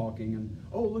pilot are talking, and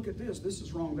oh, look at this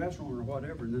is wrong, that's wrong, or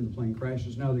whatever, and then the plane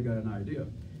crashes. Now they got an idea.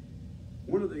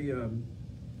 One of the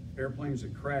airplanes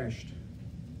that crashed,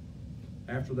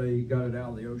 after they got it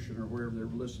out of the ocean or wherever, they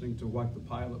were listening to what the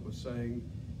pilot was saying.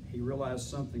 He realized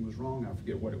something was wrong. I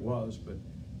forget what it was, but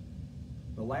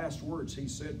the last words he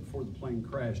said before the plane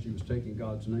crashed, he was taking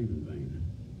God's name in vain.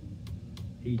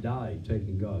 He died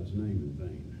taking God's name in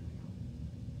vain.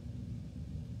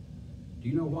 Do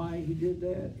you know why he did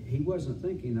that? He wasn't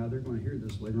thinking, now they're going to hear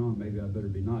this later on, maybe I better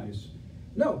be nice.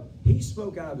 No, he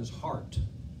spoke out of his heart.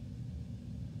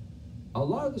 A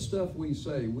lot of the stuff we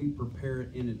say, we prepare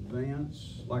it in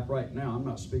advance. Like right now, I'm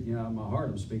not speaking out of my heart,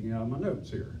 I'm speaking out of my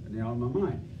notes here and out of my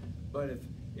mind. But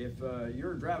if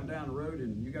you're driving down the road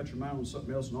and you got your mind on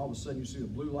something else and all of a sudden you see the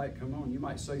blue light come on, you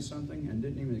might say something and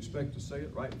didn't even expect to say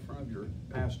it right in front of your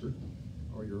pastor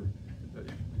or your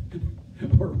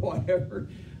or whatever.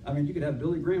 I mean, you could have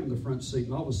Billy Graham in the front seat,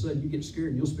 and all of a sudden you get scared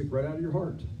and you'll speak right out of your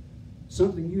heart.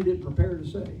 Something you didn't prepare to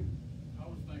say. I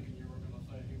was thinking you were going to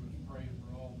say he was praying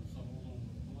for all the souls on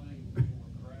the plane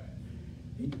before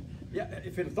it crashed. Yeah,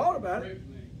 if he'd have thought about it,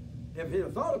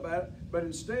 but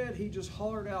instead he just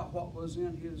hollered out what was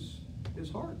in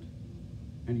his heart.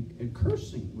 And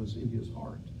cursing was in his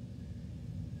heart.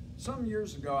 Some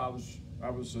years ago, I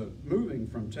was moving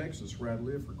from Texas, where I'd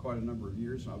lived for quite a number of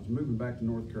years, and I was moving back to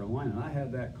North Carolina, and I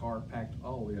had that car packed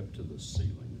all the way up to the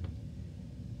ceiling.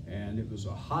 And it was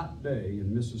a hot day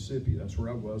in Mississippi. That's where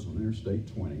I was on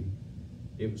Interstate 20.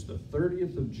 It was the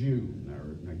 30th of June.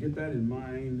 Now get that in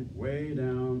mind, way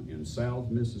down in South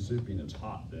Mississippi, and it's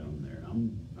hot down there.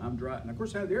 I'm driving. Of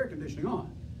course, I had the air conditioning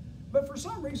on. But for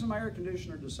some reason, my air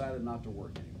conditioner decided not to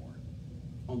work anymore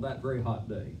on that very hot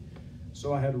day.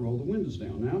 So I had to roll the windows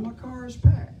down. Now my car is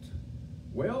packed.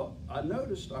 Well, I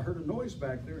heard a noise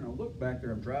back there, and I looked back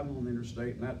there. I'm driving on the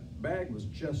interstate, and that bag was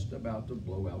just about to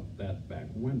blow out that back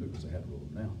window because I had to roll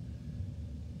it down.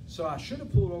 So I should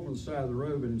have pulled over on the side of the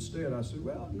road, but instead I said,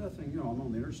 well, nothing, I'm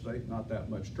on the interstate, not that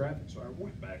much traffic. So I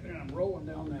went back there, and I'm rolling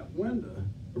down that window,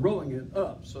 rolling it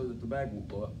up so that the bag won't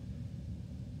blow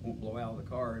out of the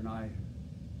car. And I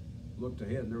looked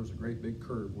ahead, and there was a great big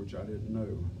curve, which I didn't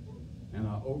know. And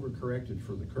I overcorrected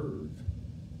for the curve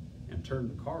and turned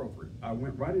the car over. I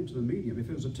went right into the medium. If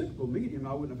it was a typical medium,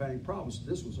 I wouldn't have had any problems.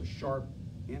 This was a sharp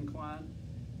incline,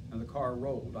 and the car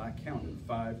rolled. I counted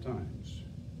 5 times.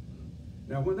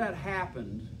 Now, when that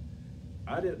happened,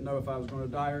 I didn't know if I was going to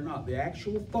die or not. The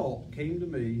actual thought came to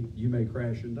me, you may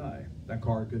crash and die. That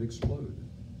car could explode.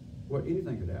 Well,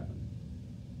 anything could happen.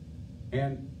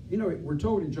 And, we're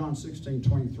told in John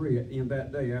 16:23, in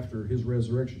that day after his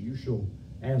resurrection, you shall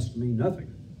ask me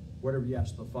nothing. Whatever you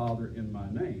ask the Father in my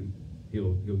name,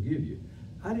 he'll give you.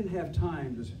 I didn't have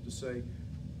time to say,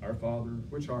 our Father,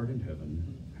 which art in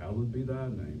heaven, hallowed be thy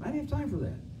name. I didn't have time for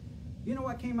that. You know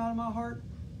what came out of my heart?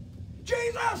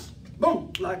 Jesus!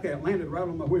 Boom! Like that, landed right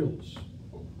on my wheels.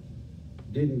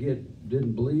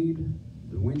 Didn't bleed.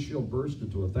 The windshield burst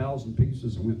into 1,000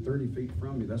 pieces and went 30 feet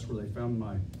from me. That's where they found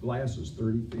my glasses,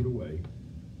 30 feet away.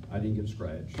 I didn't get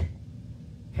scratched.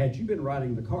 Had you been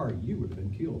riding the car, you would have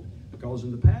been killed. Because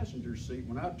in the passenger seat,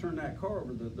 when I turned that car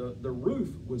over, the roof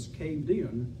was caved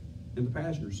in the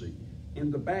passenger seat. In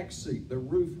the back seat, the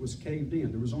roof was caved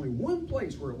in. There was only one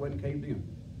place where it wasn't caved in,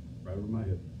 right over my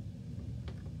head.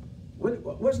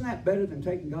 Wasn't that better than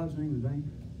taking God's name in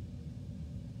vain?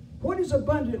 What is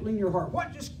abundantly in your heart?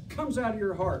 What just comes out of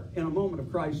your heart in a moment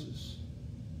of crisis?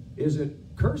 Is it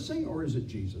cursing or is it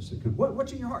Jesus?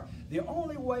 What's in your heart? The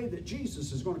only way that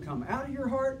Jesus is going to come out of your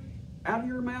heart, out of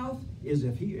your mouth, is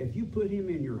if you put him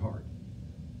in your heart.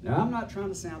 Now, I'm not trying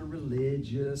to sound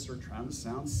religious or trying to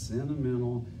sound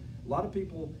sentimental. A lot of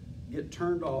people get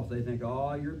turned off. They think,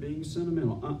 oh, you're being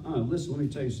sentimental. Listen, let me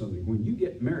tell you something. When you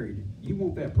get married, you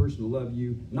want that person to love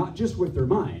you, not just with their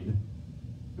mind.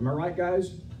 Am I right,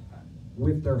 guys?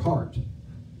 With their heart.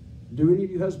 Do any of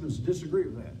you husbands disagree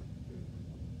with that?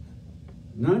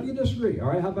 None of you disagree. All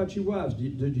right, how about you wives? Do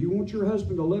you want your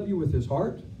husband to love you with his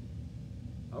heart?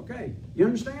 Okay, you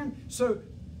understand? So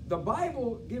the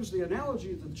Bible gives the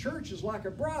analogy that the church is like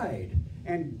a bride,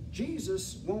 and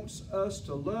Jesus wants us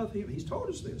to love him. He's told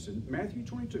us this in Matthew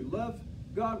 22. Love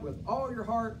God with all your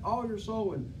heart, all your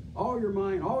soul, and all your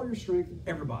mind, all your strength,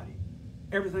 everybody,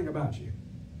 everything about you.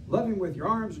 Love him with your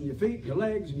arms and your feet, and your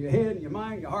legs and your head and your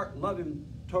mind, your heart. Love him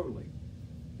totally.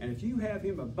 And if you have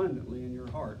him abundantly in your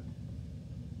heart,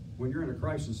 when you're in a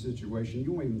crisis situation,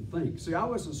 you won't even think. See, I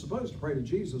wasn't supposed to pray to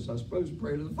Jesus. I was supposed to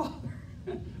pray to the Father.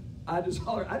 I just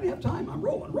hollered. I didn't have time. I'm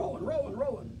rolling.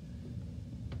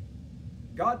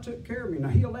 God took care of me. Now,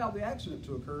 he allowed the accident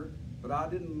to occur, but I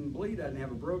didn't bleed. I didn't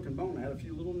have a broken bone. I had a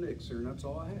few little nicks here, and that's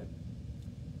all I had.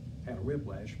 Had a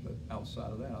whiplash, but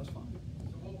outside of that, I was fine.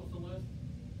 So what was the lesson?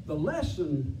 The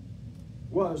lesson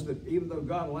was that even though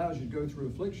God allows you to go through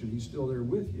affliction, he's still there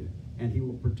with you, and he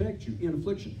will protect you in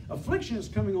affliction. Affliction is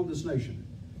coming on this nation.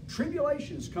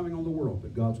 Tribulation is coming on the world,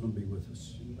 but God's going to be with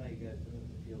us. You may go through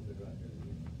the field right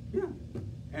there. Yeah.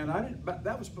 And I didn't,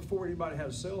 that was before anybody had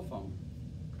a cell phone.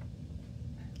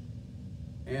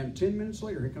 And 10 minutes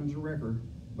later, here comes a wrecker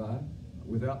by,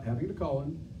 without having to call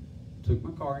him, took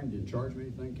my car and didn't charge me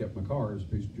anything, kept my car as a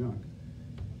piece of junk.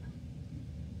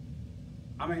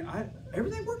 I mean,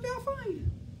 everything worked out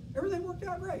fine. Everything worked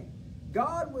out great.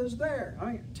 God was there. I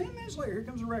mean, 10 minutes later, here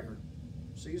comes a wrecker.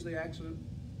 Sees the accident.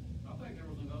 I think there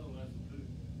was another lesson too.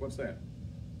 What's that?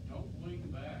 Don't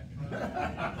lean back.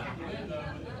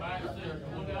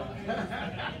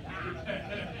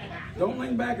 Don't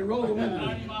lean back and roll the window.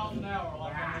 90 miles an hour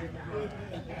like I'm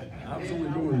I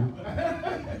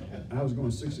was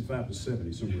going 65 to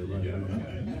 70 somewhere right there.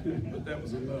 But that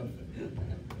was enough.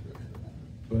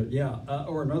 But yeah,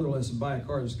 or another lesson, buy a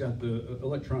car that's got the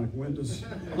electronic windows,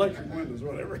 electric windows,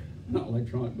 whatever. Not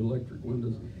electronic, but electric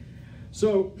windows.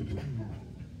 So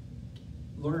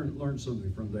learn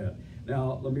something from that.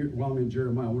 Now, while I'm in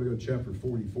Jeremiah, I want to go to chapter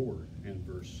 44 and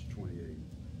verse 28.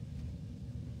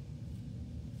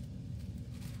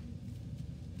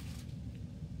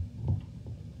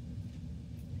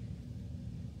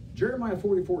 Jeremiah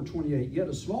 44:28, yet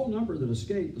a small number that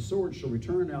escape the sword shall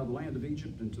return out of the land of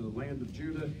Egypt into the land of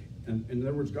Judah. And in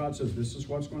other words, God says, this is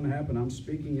what's going to happen. I'm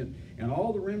speaking it. And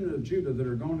all the remnant of Judah that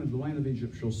are gone into the land of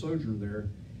Egypt shall sojourn there.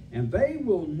 And they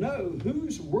will know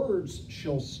whose words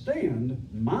shall stand,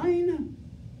 mine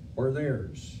or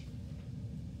theirs.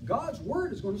 God's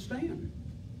word is going to stand.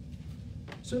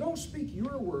 So don't speak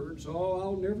your words. Oh,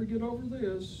 I'll never get over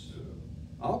this.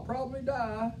 I'll probably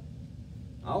die.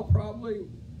 I'll probably...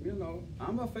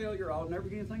 I'm a failure. I'll never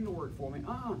get anything to work for me.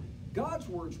 God's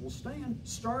words will stand.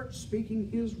 Start speaking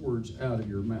his words out of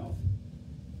your mouth.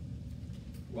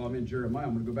 Well, I'm in Jeremiah.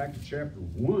 I'm going to go back to chapter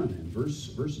 1 and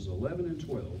verses 11 and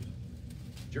 12.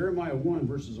 Jeremiah 1,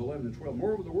 verses 11 and 12.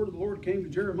 Moreover, the word of the Lord came to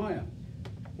Jeremiah.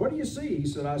 What do you see? He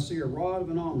said, I see a rod of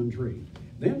an almond tree.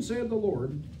 Then said the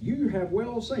Lord, you have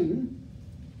well seen.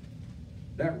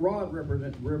 That rod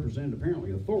represented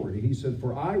apparently authority. He said,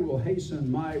 for I will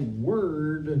hasten my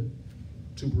word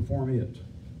to perform it.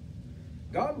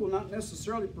 God will not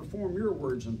necessarily perform your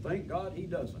words, and thank God he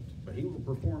doesn't. But he will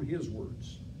perform his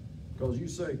words. Because you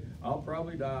say, I'll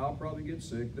probably die, I'll probably get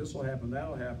sick, this will happen,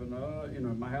 that'll happen,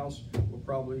 my house will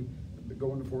probably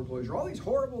go into foreclosure. All these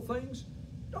horrible things,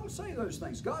 don't say those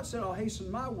things. God said, I'll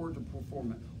hasten my word to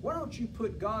perform it. Why don't you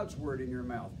put God's word in your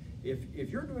mouth? If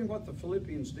you're doing what the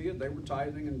Philippians did, they were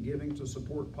tithing and giving to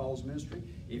support Paul's ministry.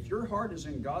 If your heart is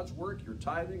in God's work, you're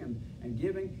tithing and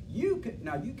giving, you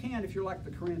can if you're like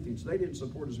the Corinthians. They didn't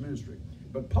support his ministry.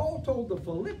 But Paul told the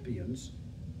Philippians,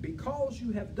 because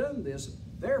you have done this,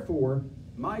 therefore,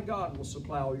 my God will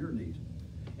supply all your needs.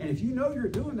 And if you know you're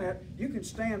doing that, you can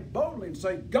stand boldly and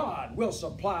say, God will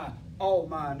supply all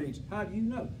my needs. How do you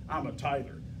know? I'm a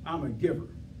tither. I'm a giver.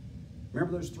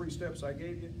 Remember those 3 steps I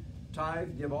gave you?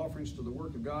 Tithe, give offerings to the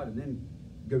work of God, and then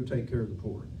go take care of the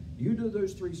poor. You do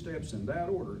those 3 steps in that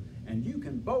order, and you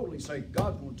can boldly say,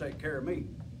 God's going to take care of me.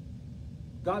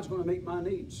 God's going to meet my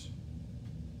needs.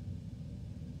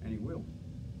 And he will.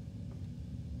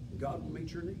 God will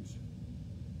meet your needs.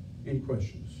 Any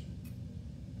questions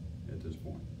at this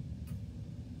point?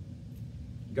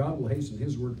 God will hasten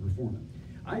his word to perform it.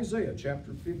 Isaiah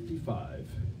chapter 55.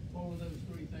 What were those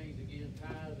 3 things again?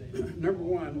 Tithe. Number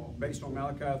 1, based on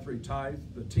Malachi 3, tithe,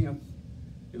 the 10th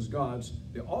is God's.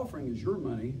 The offering is your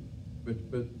money,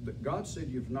 but God said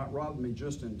you've not robbed me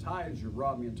just in tithes, you've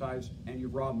robbed me in tithes, and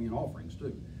you've robbed me in offerings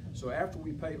too. So after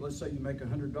we pay, let's say you make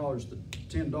 $100, the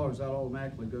 $10 that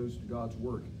automatically goes to God's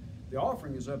work. The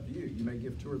offering is up to you. You may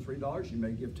give $2 or $3, you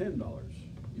may give $10.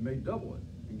 You may double it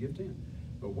and give 10.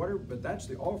 But that's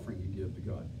the offering you give to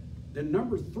God. Then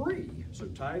number 3, so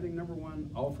tithing number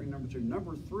 1, offering number 2.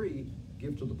 Number 3,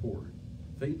 give to the poor.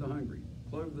 Feed the hungry.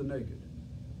 Clothe the naked.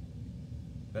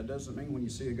 That doesn't mean when you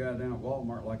see a guy down at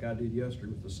Walmart like I did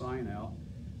yesterday with the sign out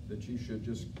that you should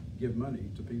just give money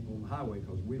to people on the highway,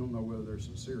 because we don't know whether they're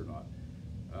sincere or not.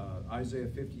 Isaiah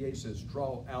 58 says,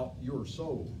 draw out your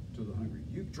soul to the hungry.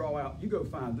 You go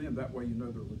find them. That way you know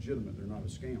they're legitimate. They're not a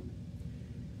scam.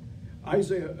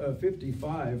 Isaiah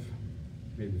 55,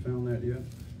 have you found that yet?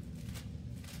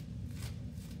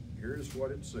 Here's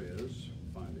what it says.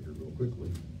 Find it here real quickly.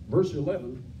 Verse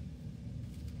 11.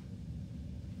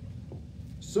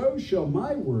 So shall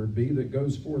my word be that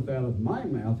goes forth out of my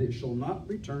mouth. It shall not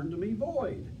return to me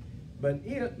void. But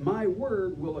my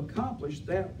word, will accomplish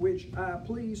that which I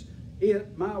please.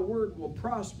 My word, will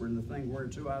prosper in the thing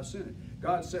whereto I sent it.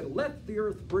 God said, let the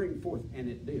earth bring forth, and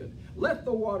it did. Let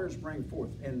the waters bring forth,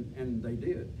 and they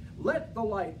did. Let the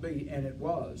light be, and it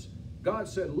was. God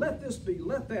said, let this be,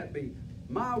 let that be.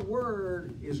 My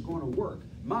word is going to work.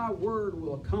 My word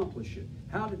will accomplish it.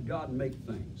 How did God make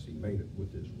things? He made it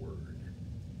with his word.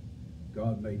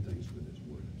 God made things with his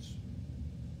words.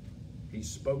 He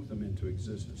spoke them into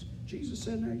existence. Jesus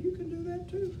said, now you can do that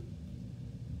too.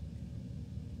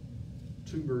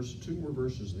 2 more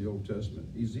verses of the Old Testament.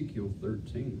 Ezekiel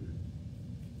 13.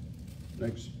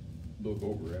 Next book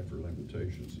over after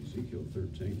Lamentations. Ezekiel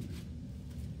 13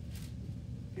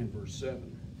 and verse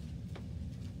 7.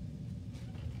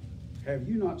 Have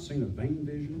you not seen a vain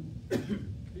vision,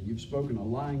 and you've spoken a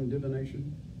lying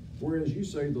divination? Whereas you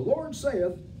say, the Lord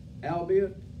saith,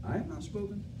 albeit I have not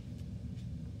spoken.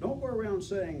 Don't go around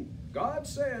saying, God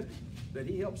said that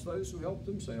he helps those who help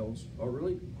themselves. Or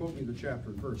really quote me the chapter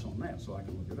and verse on that so I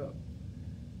can look it up.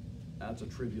 That's a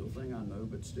trivial thing, I know,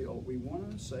 but still, we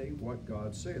want to say what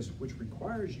God says, which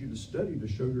requires you to study to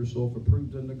show yourself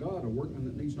approved unto God, a workman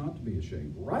that needs not to be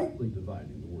ashamed, rightly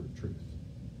dividing the word of truth.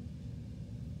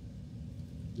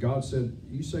 God said,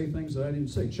 you say things that I didn't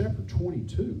say. Chapter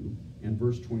 22 and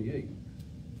verse 28.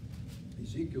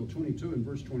 Ezekiel 22 and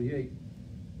verse 28.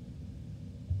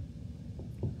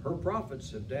 Her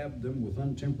prophets have dabbed them with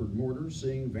untempered mortar,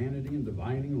 seeing vanity and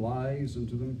divining lies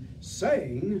unto them,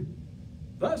 saying,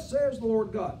 thus says the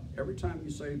Lord God. Every time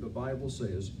you say the Bible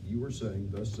says, you are saying,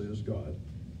 thus says God.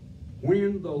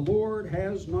 When the Lord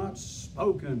has not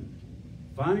spoken,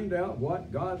 find out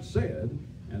what God said,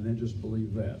 and then just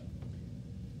believe that.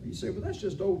 You say, well, that's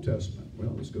just Old Testament.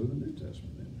 Well, let's go to the New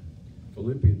Testament then.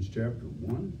 Philippians chapter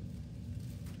 1.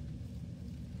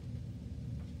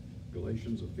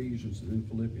 Galatians, Ephesians, and then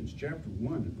Philippians chapter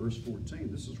 1 and verse 14.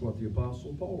 This is what the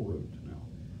Apostle Paul wrote now.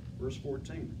 Verse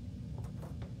 14.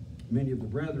 Many of the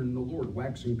brethren in the Lord,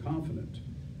 waxing confident,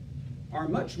 are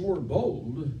much more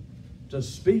bold to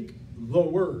speak the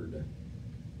word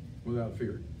without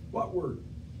fear. What word?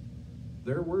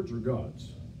 Their words or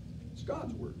God's? It's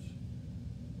God's words.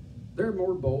 They're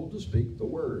more bold to speak the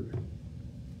word.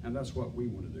 And that's what we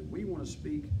want to do. We want to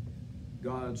speak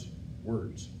God's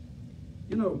words.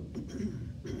 You know,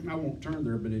 I won't turn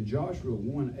there, but in Joshua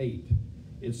 1:8,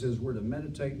 it says we're to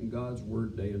meditate in God's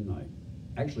word day and night.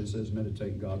 Actually, it says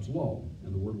meditate in God's law.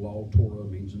 And the word law, Torah,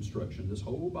 means instruction. This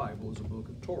whole Bible is a book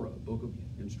of Torah, a book of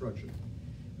instruction.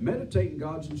 Meditate in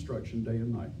God's instruction day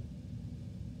and night.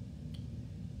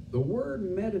 The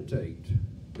word meditate,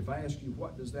 if I ask you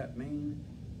what does that mean,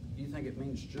 you think it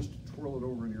means just to twirl it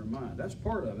over in your mind. That's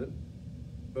part of it.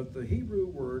 But the Hebrew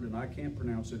word, and I can't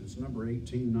pronounce it, it's number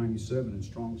 1897 in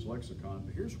Strong's Lexicon,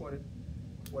 but here's what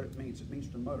it means. It means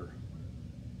to mutter.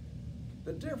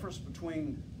 The difference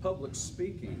between public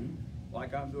speaking,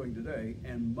 like I'm doing today,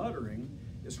 and muttering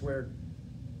is where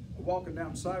I'm walking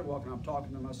down the sidewalk and I'm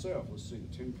talking to myself. Let's see,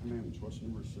 the 10 Commandments, what's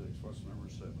number 6, what's number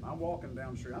 7? I'm walking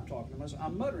down the street, I'm talking to myself,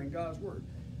 I'm muttering God's word.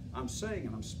 I'm saying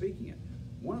it, I'm speaking it.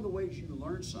 One of the ways you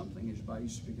learn something is by you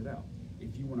speak it out.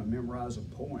 If you want to memorize a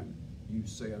poem, you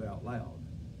say it out loud.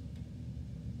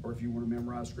 Or if you want to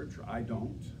memorize scripture, I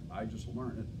don't. I just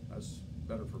learn it. That's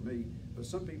better for me. But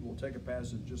some people will take a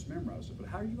passage and just memorize it. But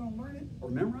how are you going to learn it or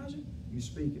memorize it? You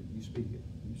speak it. You speak it.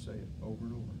 You say it over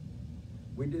and over.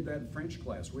 We did that in French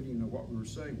class. We didn't even know what we were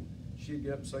saying. She'd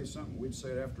get up and say something. We'd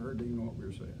say it after her. Didn't even know what we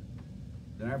were saying.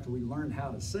 Then after we learned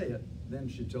how to say it, then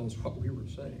she'd tell us what we were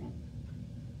saying.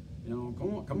 You know,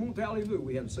 come on, tally-boo.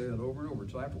 We had to say that over and over.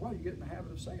 So after a while, you get in the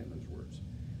habit of saying those words.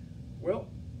 Well,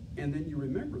 and then you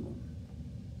remember them.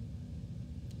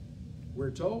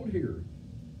 We're told here,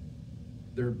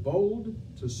 they're bold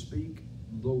to speak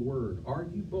the word. Are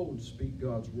you bold to speak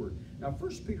God's word? Now,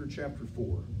 1 Peter chapter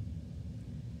 4.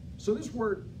 So this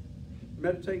word,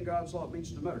 meditating God's law, it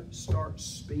means to mutter. Start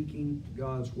speaking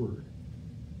God's word.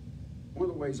 One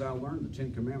of the ways I learned the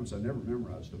 10 Commandments, I never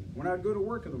memorized them. When I'd go to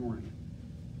work in the morning,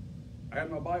 I had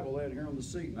my Bible laying here on the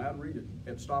seat, and I'd read it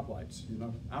at stoplights. You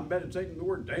know, I'm meditating the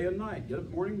word day and night. Get up in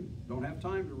the morning, don't have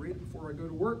time to read it before I go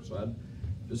to work, so I'd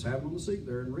just have it on the seat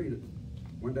there and read it.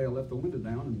 One day I left the window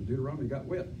down, and Deuteronomy got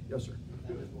wet. Yes, sir.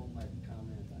 I just want to make a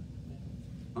comment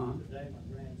about that. Today,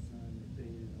 my grandson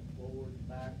repeated it forward,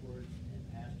 backwards, and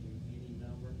asked him any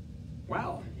number.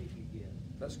 Wow. And he could get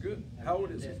it. That's good. How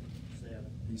old is he? 7.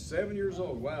 He's 7 years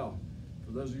old. Wow.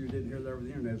 For those of you who didn't hear that over the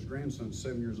internet, his grandson's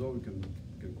 7 years old and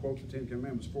can quote the 10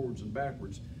 Commandments forwards and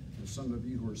backwards, and some of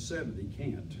you who are 70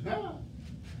 can't.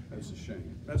 That's a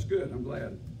shame. That's good. I'm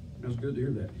glad. That's good to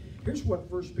hear that. Here's what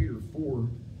 1 Peter 4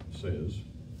 says.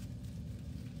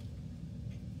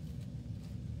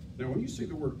 Now, when you see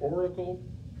the word oracle,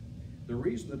 the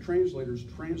reason the translators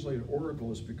translated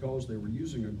oracle is because they were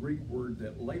using a Greek word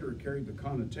that later carried the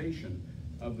connotation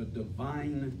of a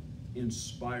divine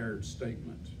inspired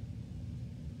statement.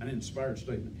 An inspired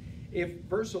statement. If,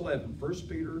 verse 11, 1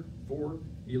 Peter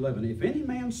 4:11, if any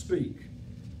man speak,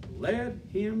 let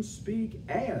him speak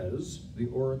as the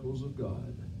oracles of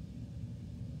God.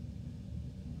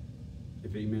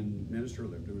 If any man minister,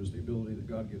 let him do as the ability that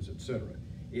God gives, etc.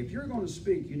 If you're going to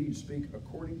speak, you need to speak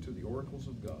according to the oracles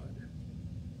of God.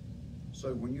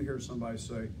 So when you hear somebody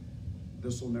say,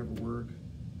 this will never work,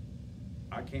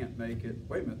 I can't make it.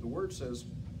 Wait a minute, the word says,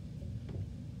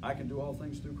 I can do all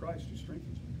things through Christ who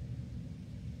strengthens me.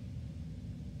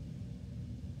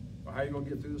 Well, how are you going to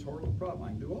get through this horrible problem? I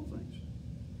can do all things.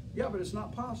 Yeah, but it's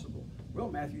not possible. Well,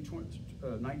 Matthew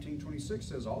 19:26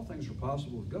 says all things are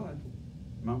possible with God.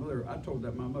 My mother, I told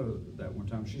my mother that one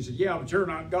time. She said, yeah, but you're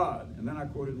not God. And then I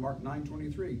quoted Mark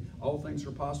 9:23. All things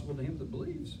are possible to him that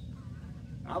believes.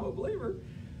 I'm a believer.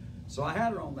 So I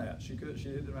had her on that. She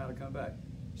didn't know how to come back.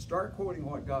 Start quoting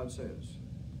what God says.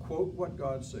 Quote what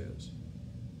God says.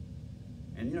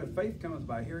 And you know, faith cometh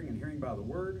by hearing, and hearing by the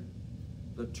word.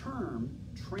 The term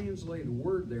translated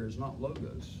word there is not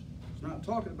logos. It's not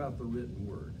talking about the written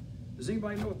word. Does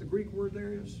anybody know what the Greek word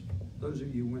there is? Those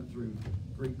of you who went through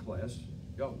Greek class,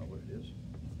 y'all know what it is.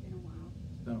 It's been a while.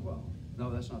 It's been a while. No,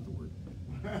 that's not the word.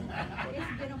 It's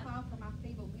been a while for my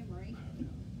feeble memory.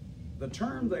 The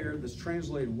term there that's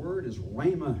translated word is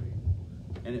rhema,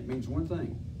 and it means one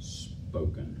thing: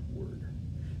 spoken word.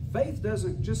 Faith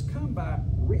doesn't just come by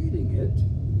reading it,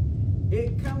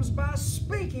 it comes by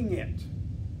speaking it.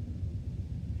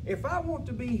 If I want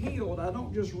to be healed, I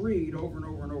don't just read over and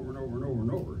over and over and over and over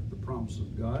and over the promises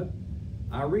of God.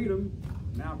 I read them,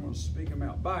 now I'm going to speak them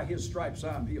out. By his stripes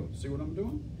I am healed. See what I'm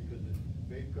doing? Because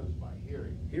faith comes by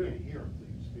hearing. You can't hear until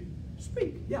you speak.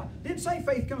 Speak, yeah. Didn't say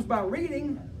faith comes by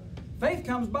reading. Faith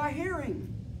comes by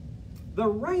hearing. The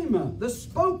rhema, the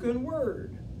spoken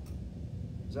word.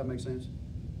 Does that make sense?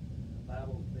 The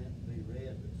Bible's meant to be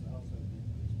read, but it's also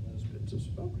meant to be spoken. It's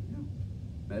spoken,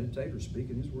 yeah. Meditate or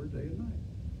speaking his word day and night.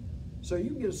 So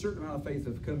you can get a certain amount of faith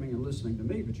of coming and listening to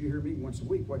me, but you hear me once a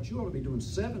week. What you ought to be doing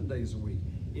 7 days a week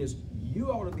is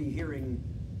you ought to be hearing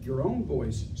your own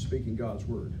voice speaking God's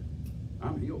word.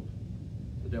 I'm healed.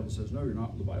 The devil says, no, you're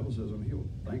not. The Bible says I'm healed.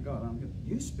 Thank God I'm healed.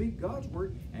 You speak God's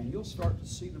word and you'll start to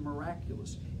see the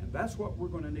miraculous. And that's what we're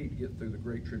going to need to get through the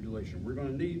Great Tribulation. We're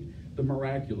going to need the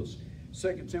miraculous.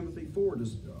 2 Timothy 4,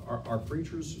 are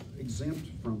preachers exempt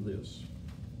from this?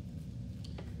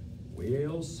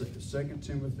 Well, 2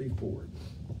 Timothy 4.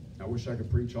 I wish I could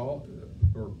preach all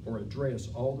or address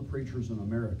all the preachers in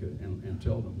America and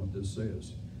tell them what this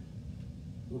says.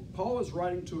 Paul is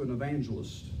writing to an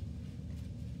evangelist.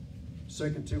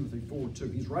 2 Timothy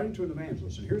 4:2. He's writing to an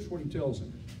evangelist, and here's what he tells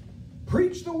him.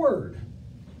 Preach the word.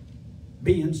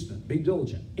 Be instant. Be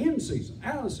diligent. In season.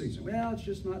 Out of season. Well, it's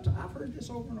just not time. I've heard this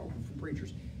over and over from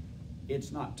preachers.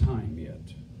 It's not time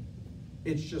yet.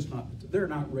 It's just not. They're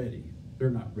not ready. They're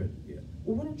not ready yet.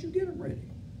 Well, why don't you get them ready?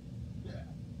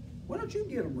 Why don't you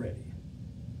get them ready?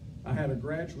 I had a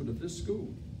graduate of this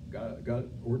school, got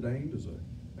ordained as a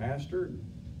pastor. And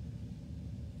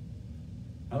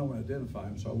I don't want to identify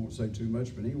him, so I won't say too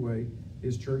much, but anyway,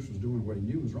 his church was doing what he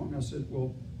knew was wrong. I said,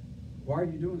 well, why are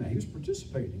you doing that? He was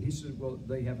participating. He said, well,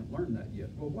 they haven't learned that yet.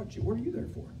 Well, what are you there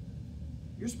for?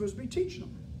 You're supposed to be teaching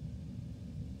them.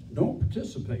 Don't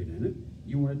participate in it.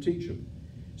 You want to teach them.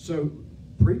 So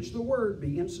preach the word.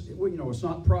 Well, you know, it's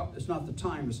not the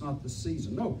time. It's not the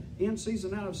season. No, in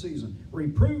season, out of season.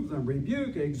 Reprove them,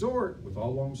 rebuke, exhort with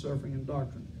all long suffering and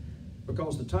doctrine,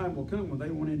 because the time will come when they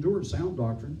won't endure sound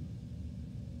doctrine.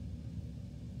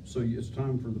 So it's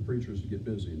time for the preachers to get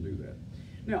busy and do that.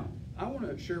 Now, I want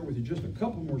to share with you just a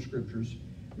couple more scriptures.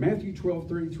 Matthew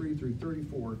 12:33 through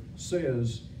 34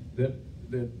 says that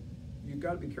you've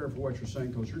got to be careful what you're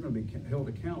saying, because you're going to be held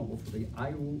accountable for the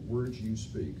idle words you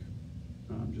speak.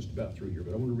 I'm just about through here,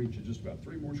 but I want to read you just about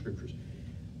 3 more scriptures.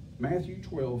 Matthew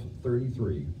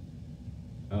 12:33.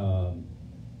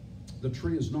 The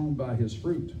tree is known by his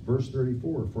fruit. Verse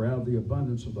 34, for out of the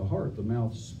abundance of the heart the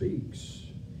mouth speaks.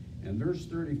 And verse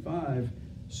 35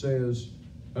 says,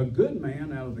 a good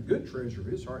man out of the good treasure of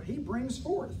his heart, he brings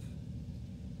forth.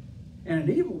 And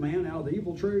an evil man out of the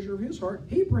evil treasure of his heart,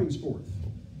 he brings forth.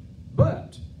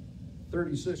 But,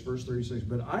 36, verse 36,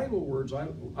 but idle words,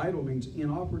 idle means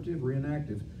inoperative or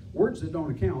inactive, words that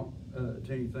don't account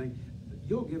to anything.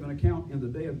 You'll give an account in the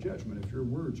day of judgment if your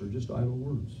words are just idle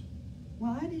words.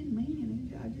 Well, I didn't mean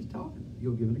anything, I was just talking.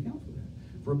 You'll give an account for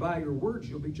that. For by your words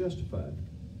you'll be justified,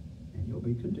 and you'll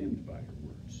be condemned by your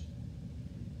words.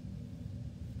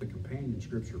 The companion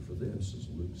scripture for this is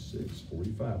Luke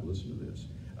 6:45. Listen to this.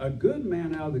 A good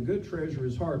man out of the good treasure of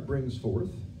his heart brings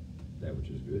forth that which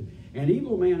is good. An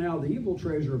evil man out of the evil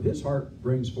treasure of his heart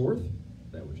brings forth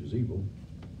that which is evil.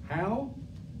 How?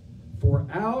 For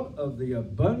out of the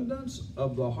abundance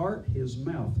of the heart his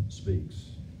mouth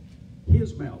speaks.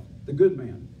 His mouth, the good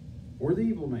man or the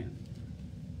evil man.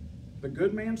 The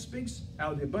good man speaks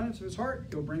out of the abundance of his heart,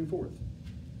 he'll bring forth.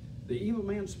 The evil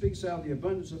man speaks out of the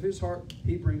abundance of his heart,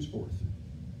 he brings forth.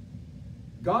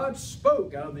 God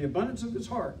spoke out of the abundance of his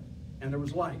heart, and there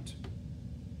was light.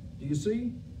 Do you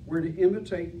see? We're to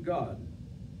imitate God.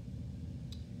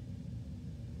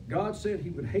 God said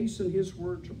he would hasten his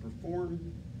word to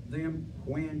perform them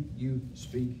when you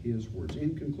speak his words.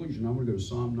 In conclusion, I'm going to go to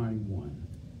Psalm 91.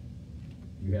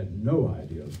 You had no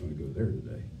idea I was going to go there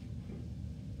today.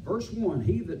 Verse 1,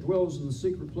 he that dwells in the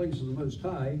secret place of the Most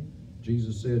High,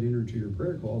 Jesus said, enter to your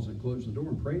prayer closet and close the door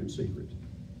and pray in secret,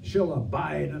 shall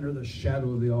abide under the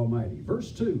shadow of the Almighty.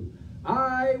 Verse 2,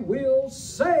 I will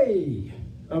say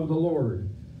of the Lord,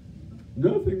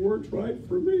 nothing works right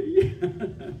for me.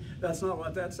 That's not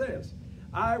what that says.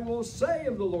 I will say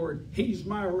of the Lord, he's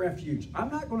my refuge. I'm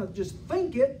not going to just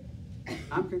think it.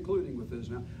 I'm concluding with this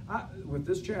now, with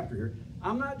this chapter here.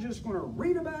 I'm not just going to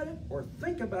read about it or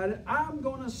think about it. I'm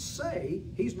going to say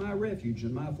he's my refuge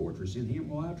and my fortress. In him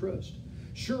will I trust.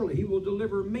 Surely he will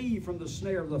deliver me from the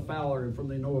snare of the fowler and from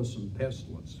the noisome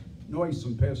pestilence.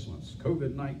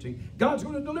 COVID-19. God's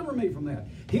going to deliver me from that.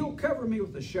 He'll cover me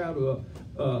with the shadow,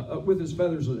 with his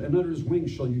feathers, and under his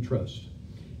wings shall you trust.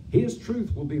 His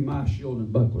truth will be my shield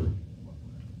and buckler.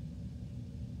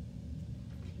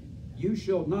 You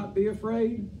shall not be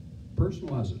afraid.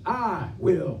 Personalize it. I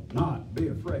will not be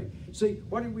afraid. See,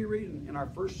 what did we read in our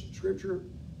first scripture,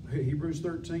 Hebrews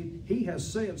 13? He has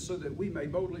said so that we may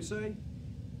boldly say,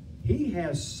 he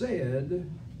has said,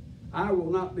 I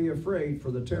will not be afraid for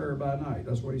the terror by night.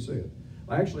 That's what he said.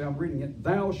 Actually, I'm reading it.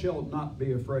 Thou shalt not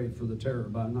be afraid for the terror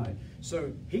by night.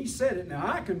 So he said it. Now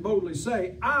I can boldly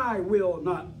say, I will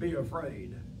not be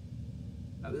afraid.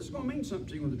 Now this is going to mean something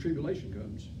to you when the tribulation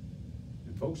comes.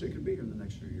 And folks, it could be here in the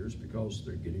next few years because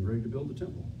they're getting ready to build the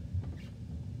temple.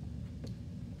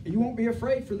 You won't be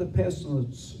afraid for the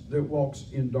pestilence that walks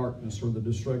in darkness or the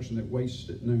destruction that wastes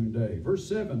at noonday. Verse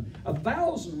 7,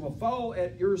 1,000 will fall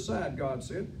at your side, God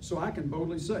said, so I can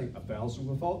boldly say, 1,000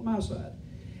 will fall at my side.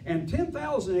 And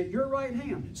 10,000 at your right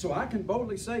hand, so I can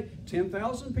boldly say,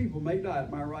 10,000 people may die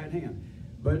at my right hand.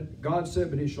 But God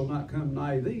said, but it shall not come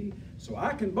nigh thee. So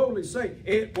I can boldly say,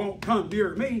 it won't come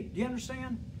near me. Do you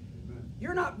understand? Amen.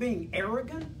 You're not being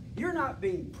arrogant. You're not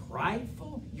being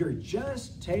prideful. You're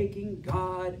just taking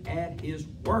God at his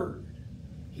word.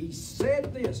 He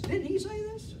said this. Didn't he say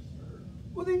this?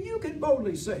 Well, then you can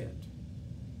boldly say it.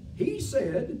 He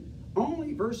said,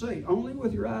 only, verse 8, only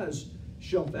with your eyes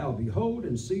shalt thou behold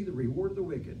and see the reward of the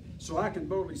wicked. So I can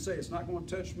boldly say it's not going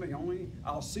to touch me. Only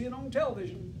I'll see it on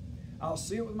television. I'll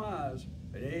see it with my eyes,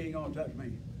 but it ain't going to touch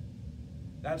me.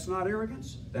 That's not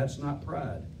arrogance. That's not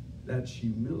pride. That's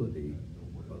humility.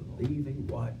 Believing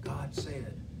what God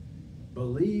said.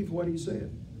 Believe what he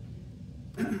said.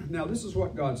 Now this is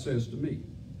what God says to me.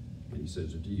 And he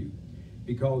says it to you.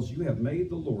 Because you have made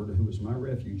the Lord, who is my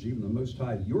refuge, even the Most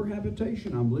High, your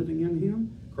habitation. I'm living in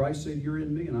him. Christ said, you're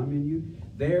in me and I'm in you.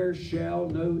 There shall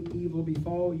no evil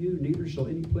befall you, neither shall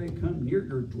any plague come near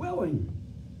your dwelling.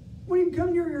 Won't even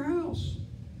come near your house.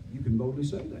 You can boldly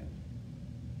say that.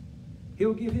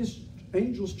 He'll give his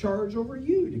angels charge over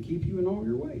you to keep you in all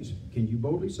your ways. Can you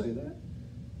boldly say that?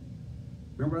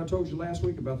 Remember I told you last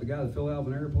week about the guy that fell out of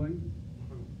an airplane?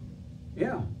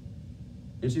 Yeah.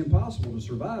 It's impossible to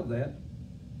survive that.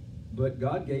 But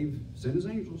God sent his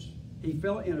angels. He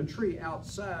fell in a tree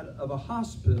outside of a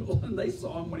hospital, and they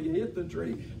saw him when he hit the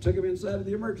tree. Took him inside of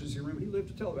the emergency room. He lived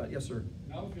to tell about it. Yes, sir.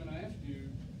 And I was going to ask you,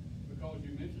 because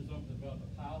you mentioned something about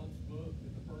the pilot's book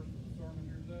at the first of the sermon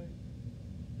here today.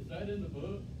 Is that in the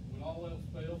book? When all else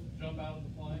fails, jump out of the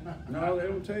plane? No, they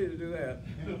don't tell you to do that.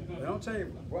 They don't tell you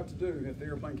what to do if the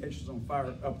airplane catches on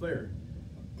fire up there.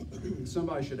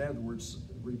 Somebody should add the words,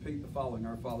 repeat the following,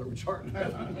 our Father which art in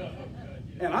heaven.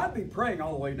 And I'd be praying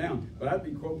all the way down, but I'd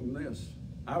be quoting this.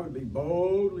 I would be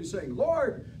boldly saying,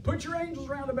 Lord, put your angels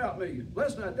round about me,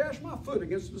 lest I dash my foot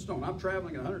against the stone. I'm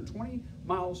traveling at 120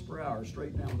 miles per hour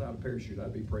straight down without a parachute.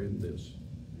 I'd be praying this.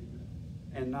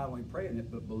 And not only praying it,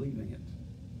 but believing it.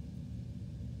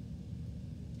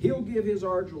 He'll give his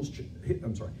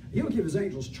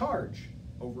angels charge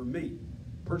over me.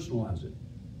 Personalize it.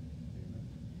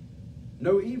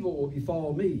 No evil will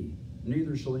befall me,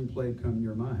 neither shall any plague come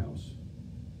near my house.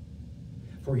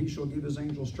 For he shall give his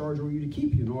angels charge over you to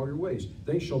keep you in all your ways.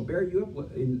 They shall bear you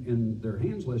up in their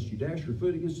hands, lest you dash your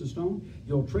foot against a stone.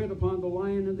 You'll tread upon the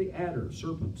lion and the adder,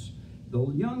 serpents. The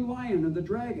young lion and the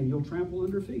dragon you'll trample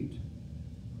under feet.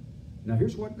 Now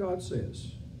here's what God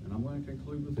says, and I'm going to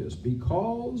conclude with this.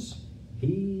 Because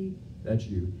he, that's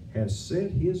you, has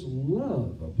set his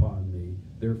love upon me,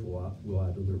 therefore will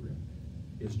I deliver him.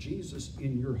 Is Jesus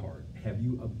in your heart? Have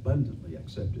you abundantly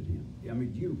accepted him? I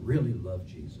mean, do you really love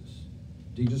Jesus?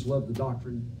 Do you just love the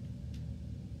doctrine?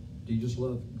 Do you just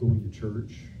love going to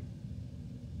church?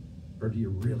 Or do you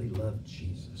really love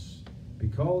Jesus?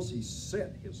 Because he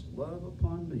set his love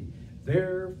upon me,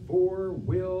 therefore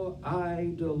will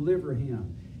I deliver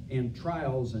him in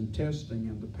trials and testing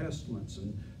and the pestilence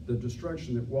and the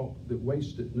destruction that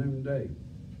wastes at noonday.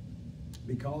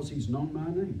 Because he's known my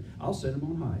name, I'll set him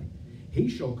on high. He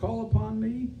shall call upon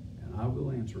me, and I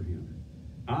will answer him.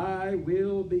 I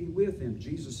will be with him.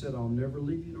 Jesus said, I'll never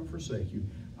leave you nor forsake you.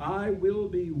 I will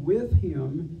be with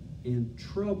him in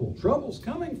trouble. Trouble's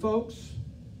coming, folks.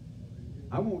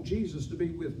 I want Jesus to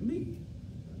be with me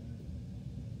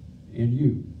and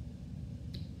you.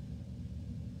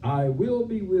 I will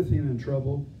be with him in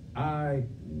trouble. I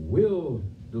will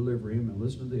deliver him, and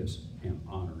listen to this, and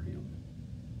honor him.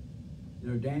 You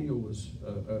know, Daniel was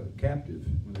a captive.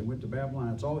 When they went to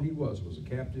Babylon, that's all he was a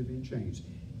captive in chains.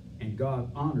 And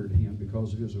God honored him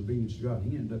because of his obedience to God.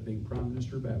 He ended up being prime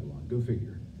minister of Babylon. Go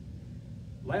figure.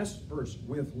 Last verse.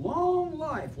 With long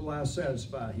life will I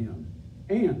satisfy him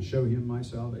and show him my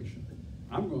salvation.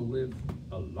 I'm going to live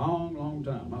a long, long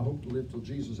time. I hope to live till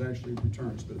Jesus actually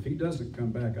returns. But if he doesn't come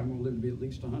back, I'm going to live to be at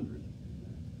least 100.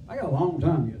 I got a long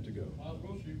time yet to go. I was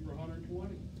going to shoot for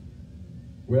 120.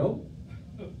 Well,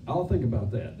 I'll think about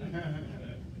that.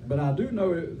 But I do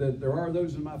know that there are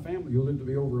those in my family who live to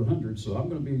be over 100, so I'm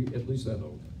going to be at least that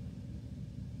old.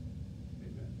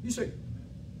 You say,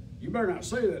 you better not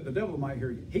say that. The devil might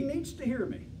hear you. He needs to hear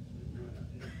me.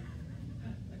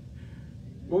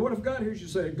 Well, what if God hears you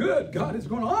say, good, God is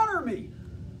going to honor me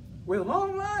with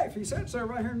long life? He said so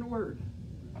right here in the Word.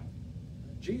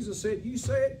 Jesus said, you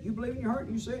say it, you believe in your heart,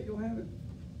 you say it, you'll have it.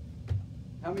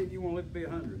 How many of you want to live to be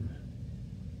 100?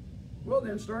 Well,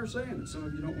 then start saying it. Some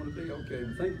of you don't want to be. Okay,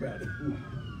 but think about it.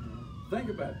 Think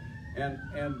about it.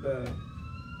 And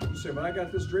you say, but I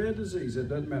got this dread disease. It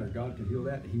doesn't matter. God can heal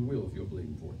that. He will if you'll believe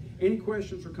him for it. Any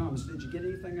questions or comments? Did you get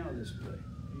anything out of this today?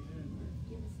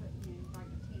 Give us like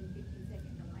a 10, 15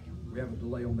 second delay on We have a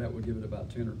delay on that. We'll give it about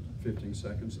 10 or 15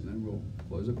 seconds, and then we'll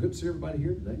close up. Good to see everybody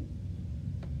here today.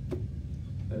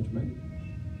 Glad you made it.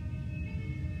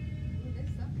 Ooh,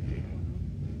 that's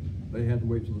something. They had to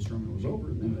wait till the sermon was over,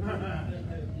 and then they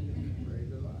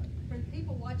For the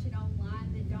people watching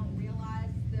online that don't realize,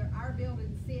 our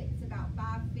building sits about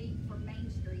 5 feet from Main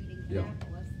Street in Yeah.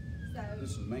 Kannapolis. So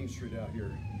This is Main Street out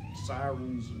here.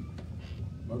 Sirens and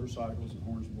motorcycles and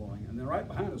horns blowing. And then right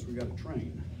behind us, we got a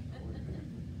train.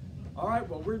 All right,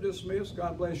 well, we're dismissed.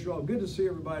 God bless you all. Good to see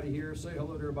everybody here. Say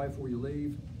hello to everybody before you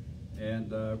leave.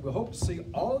 And we'll hope to see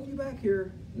all of you back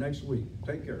here next week.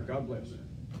 Take care. God bless.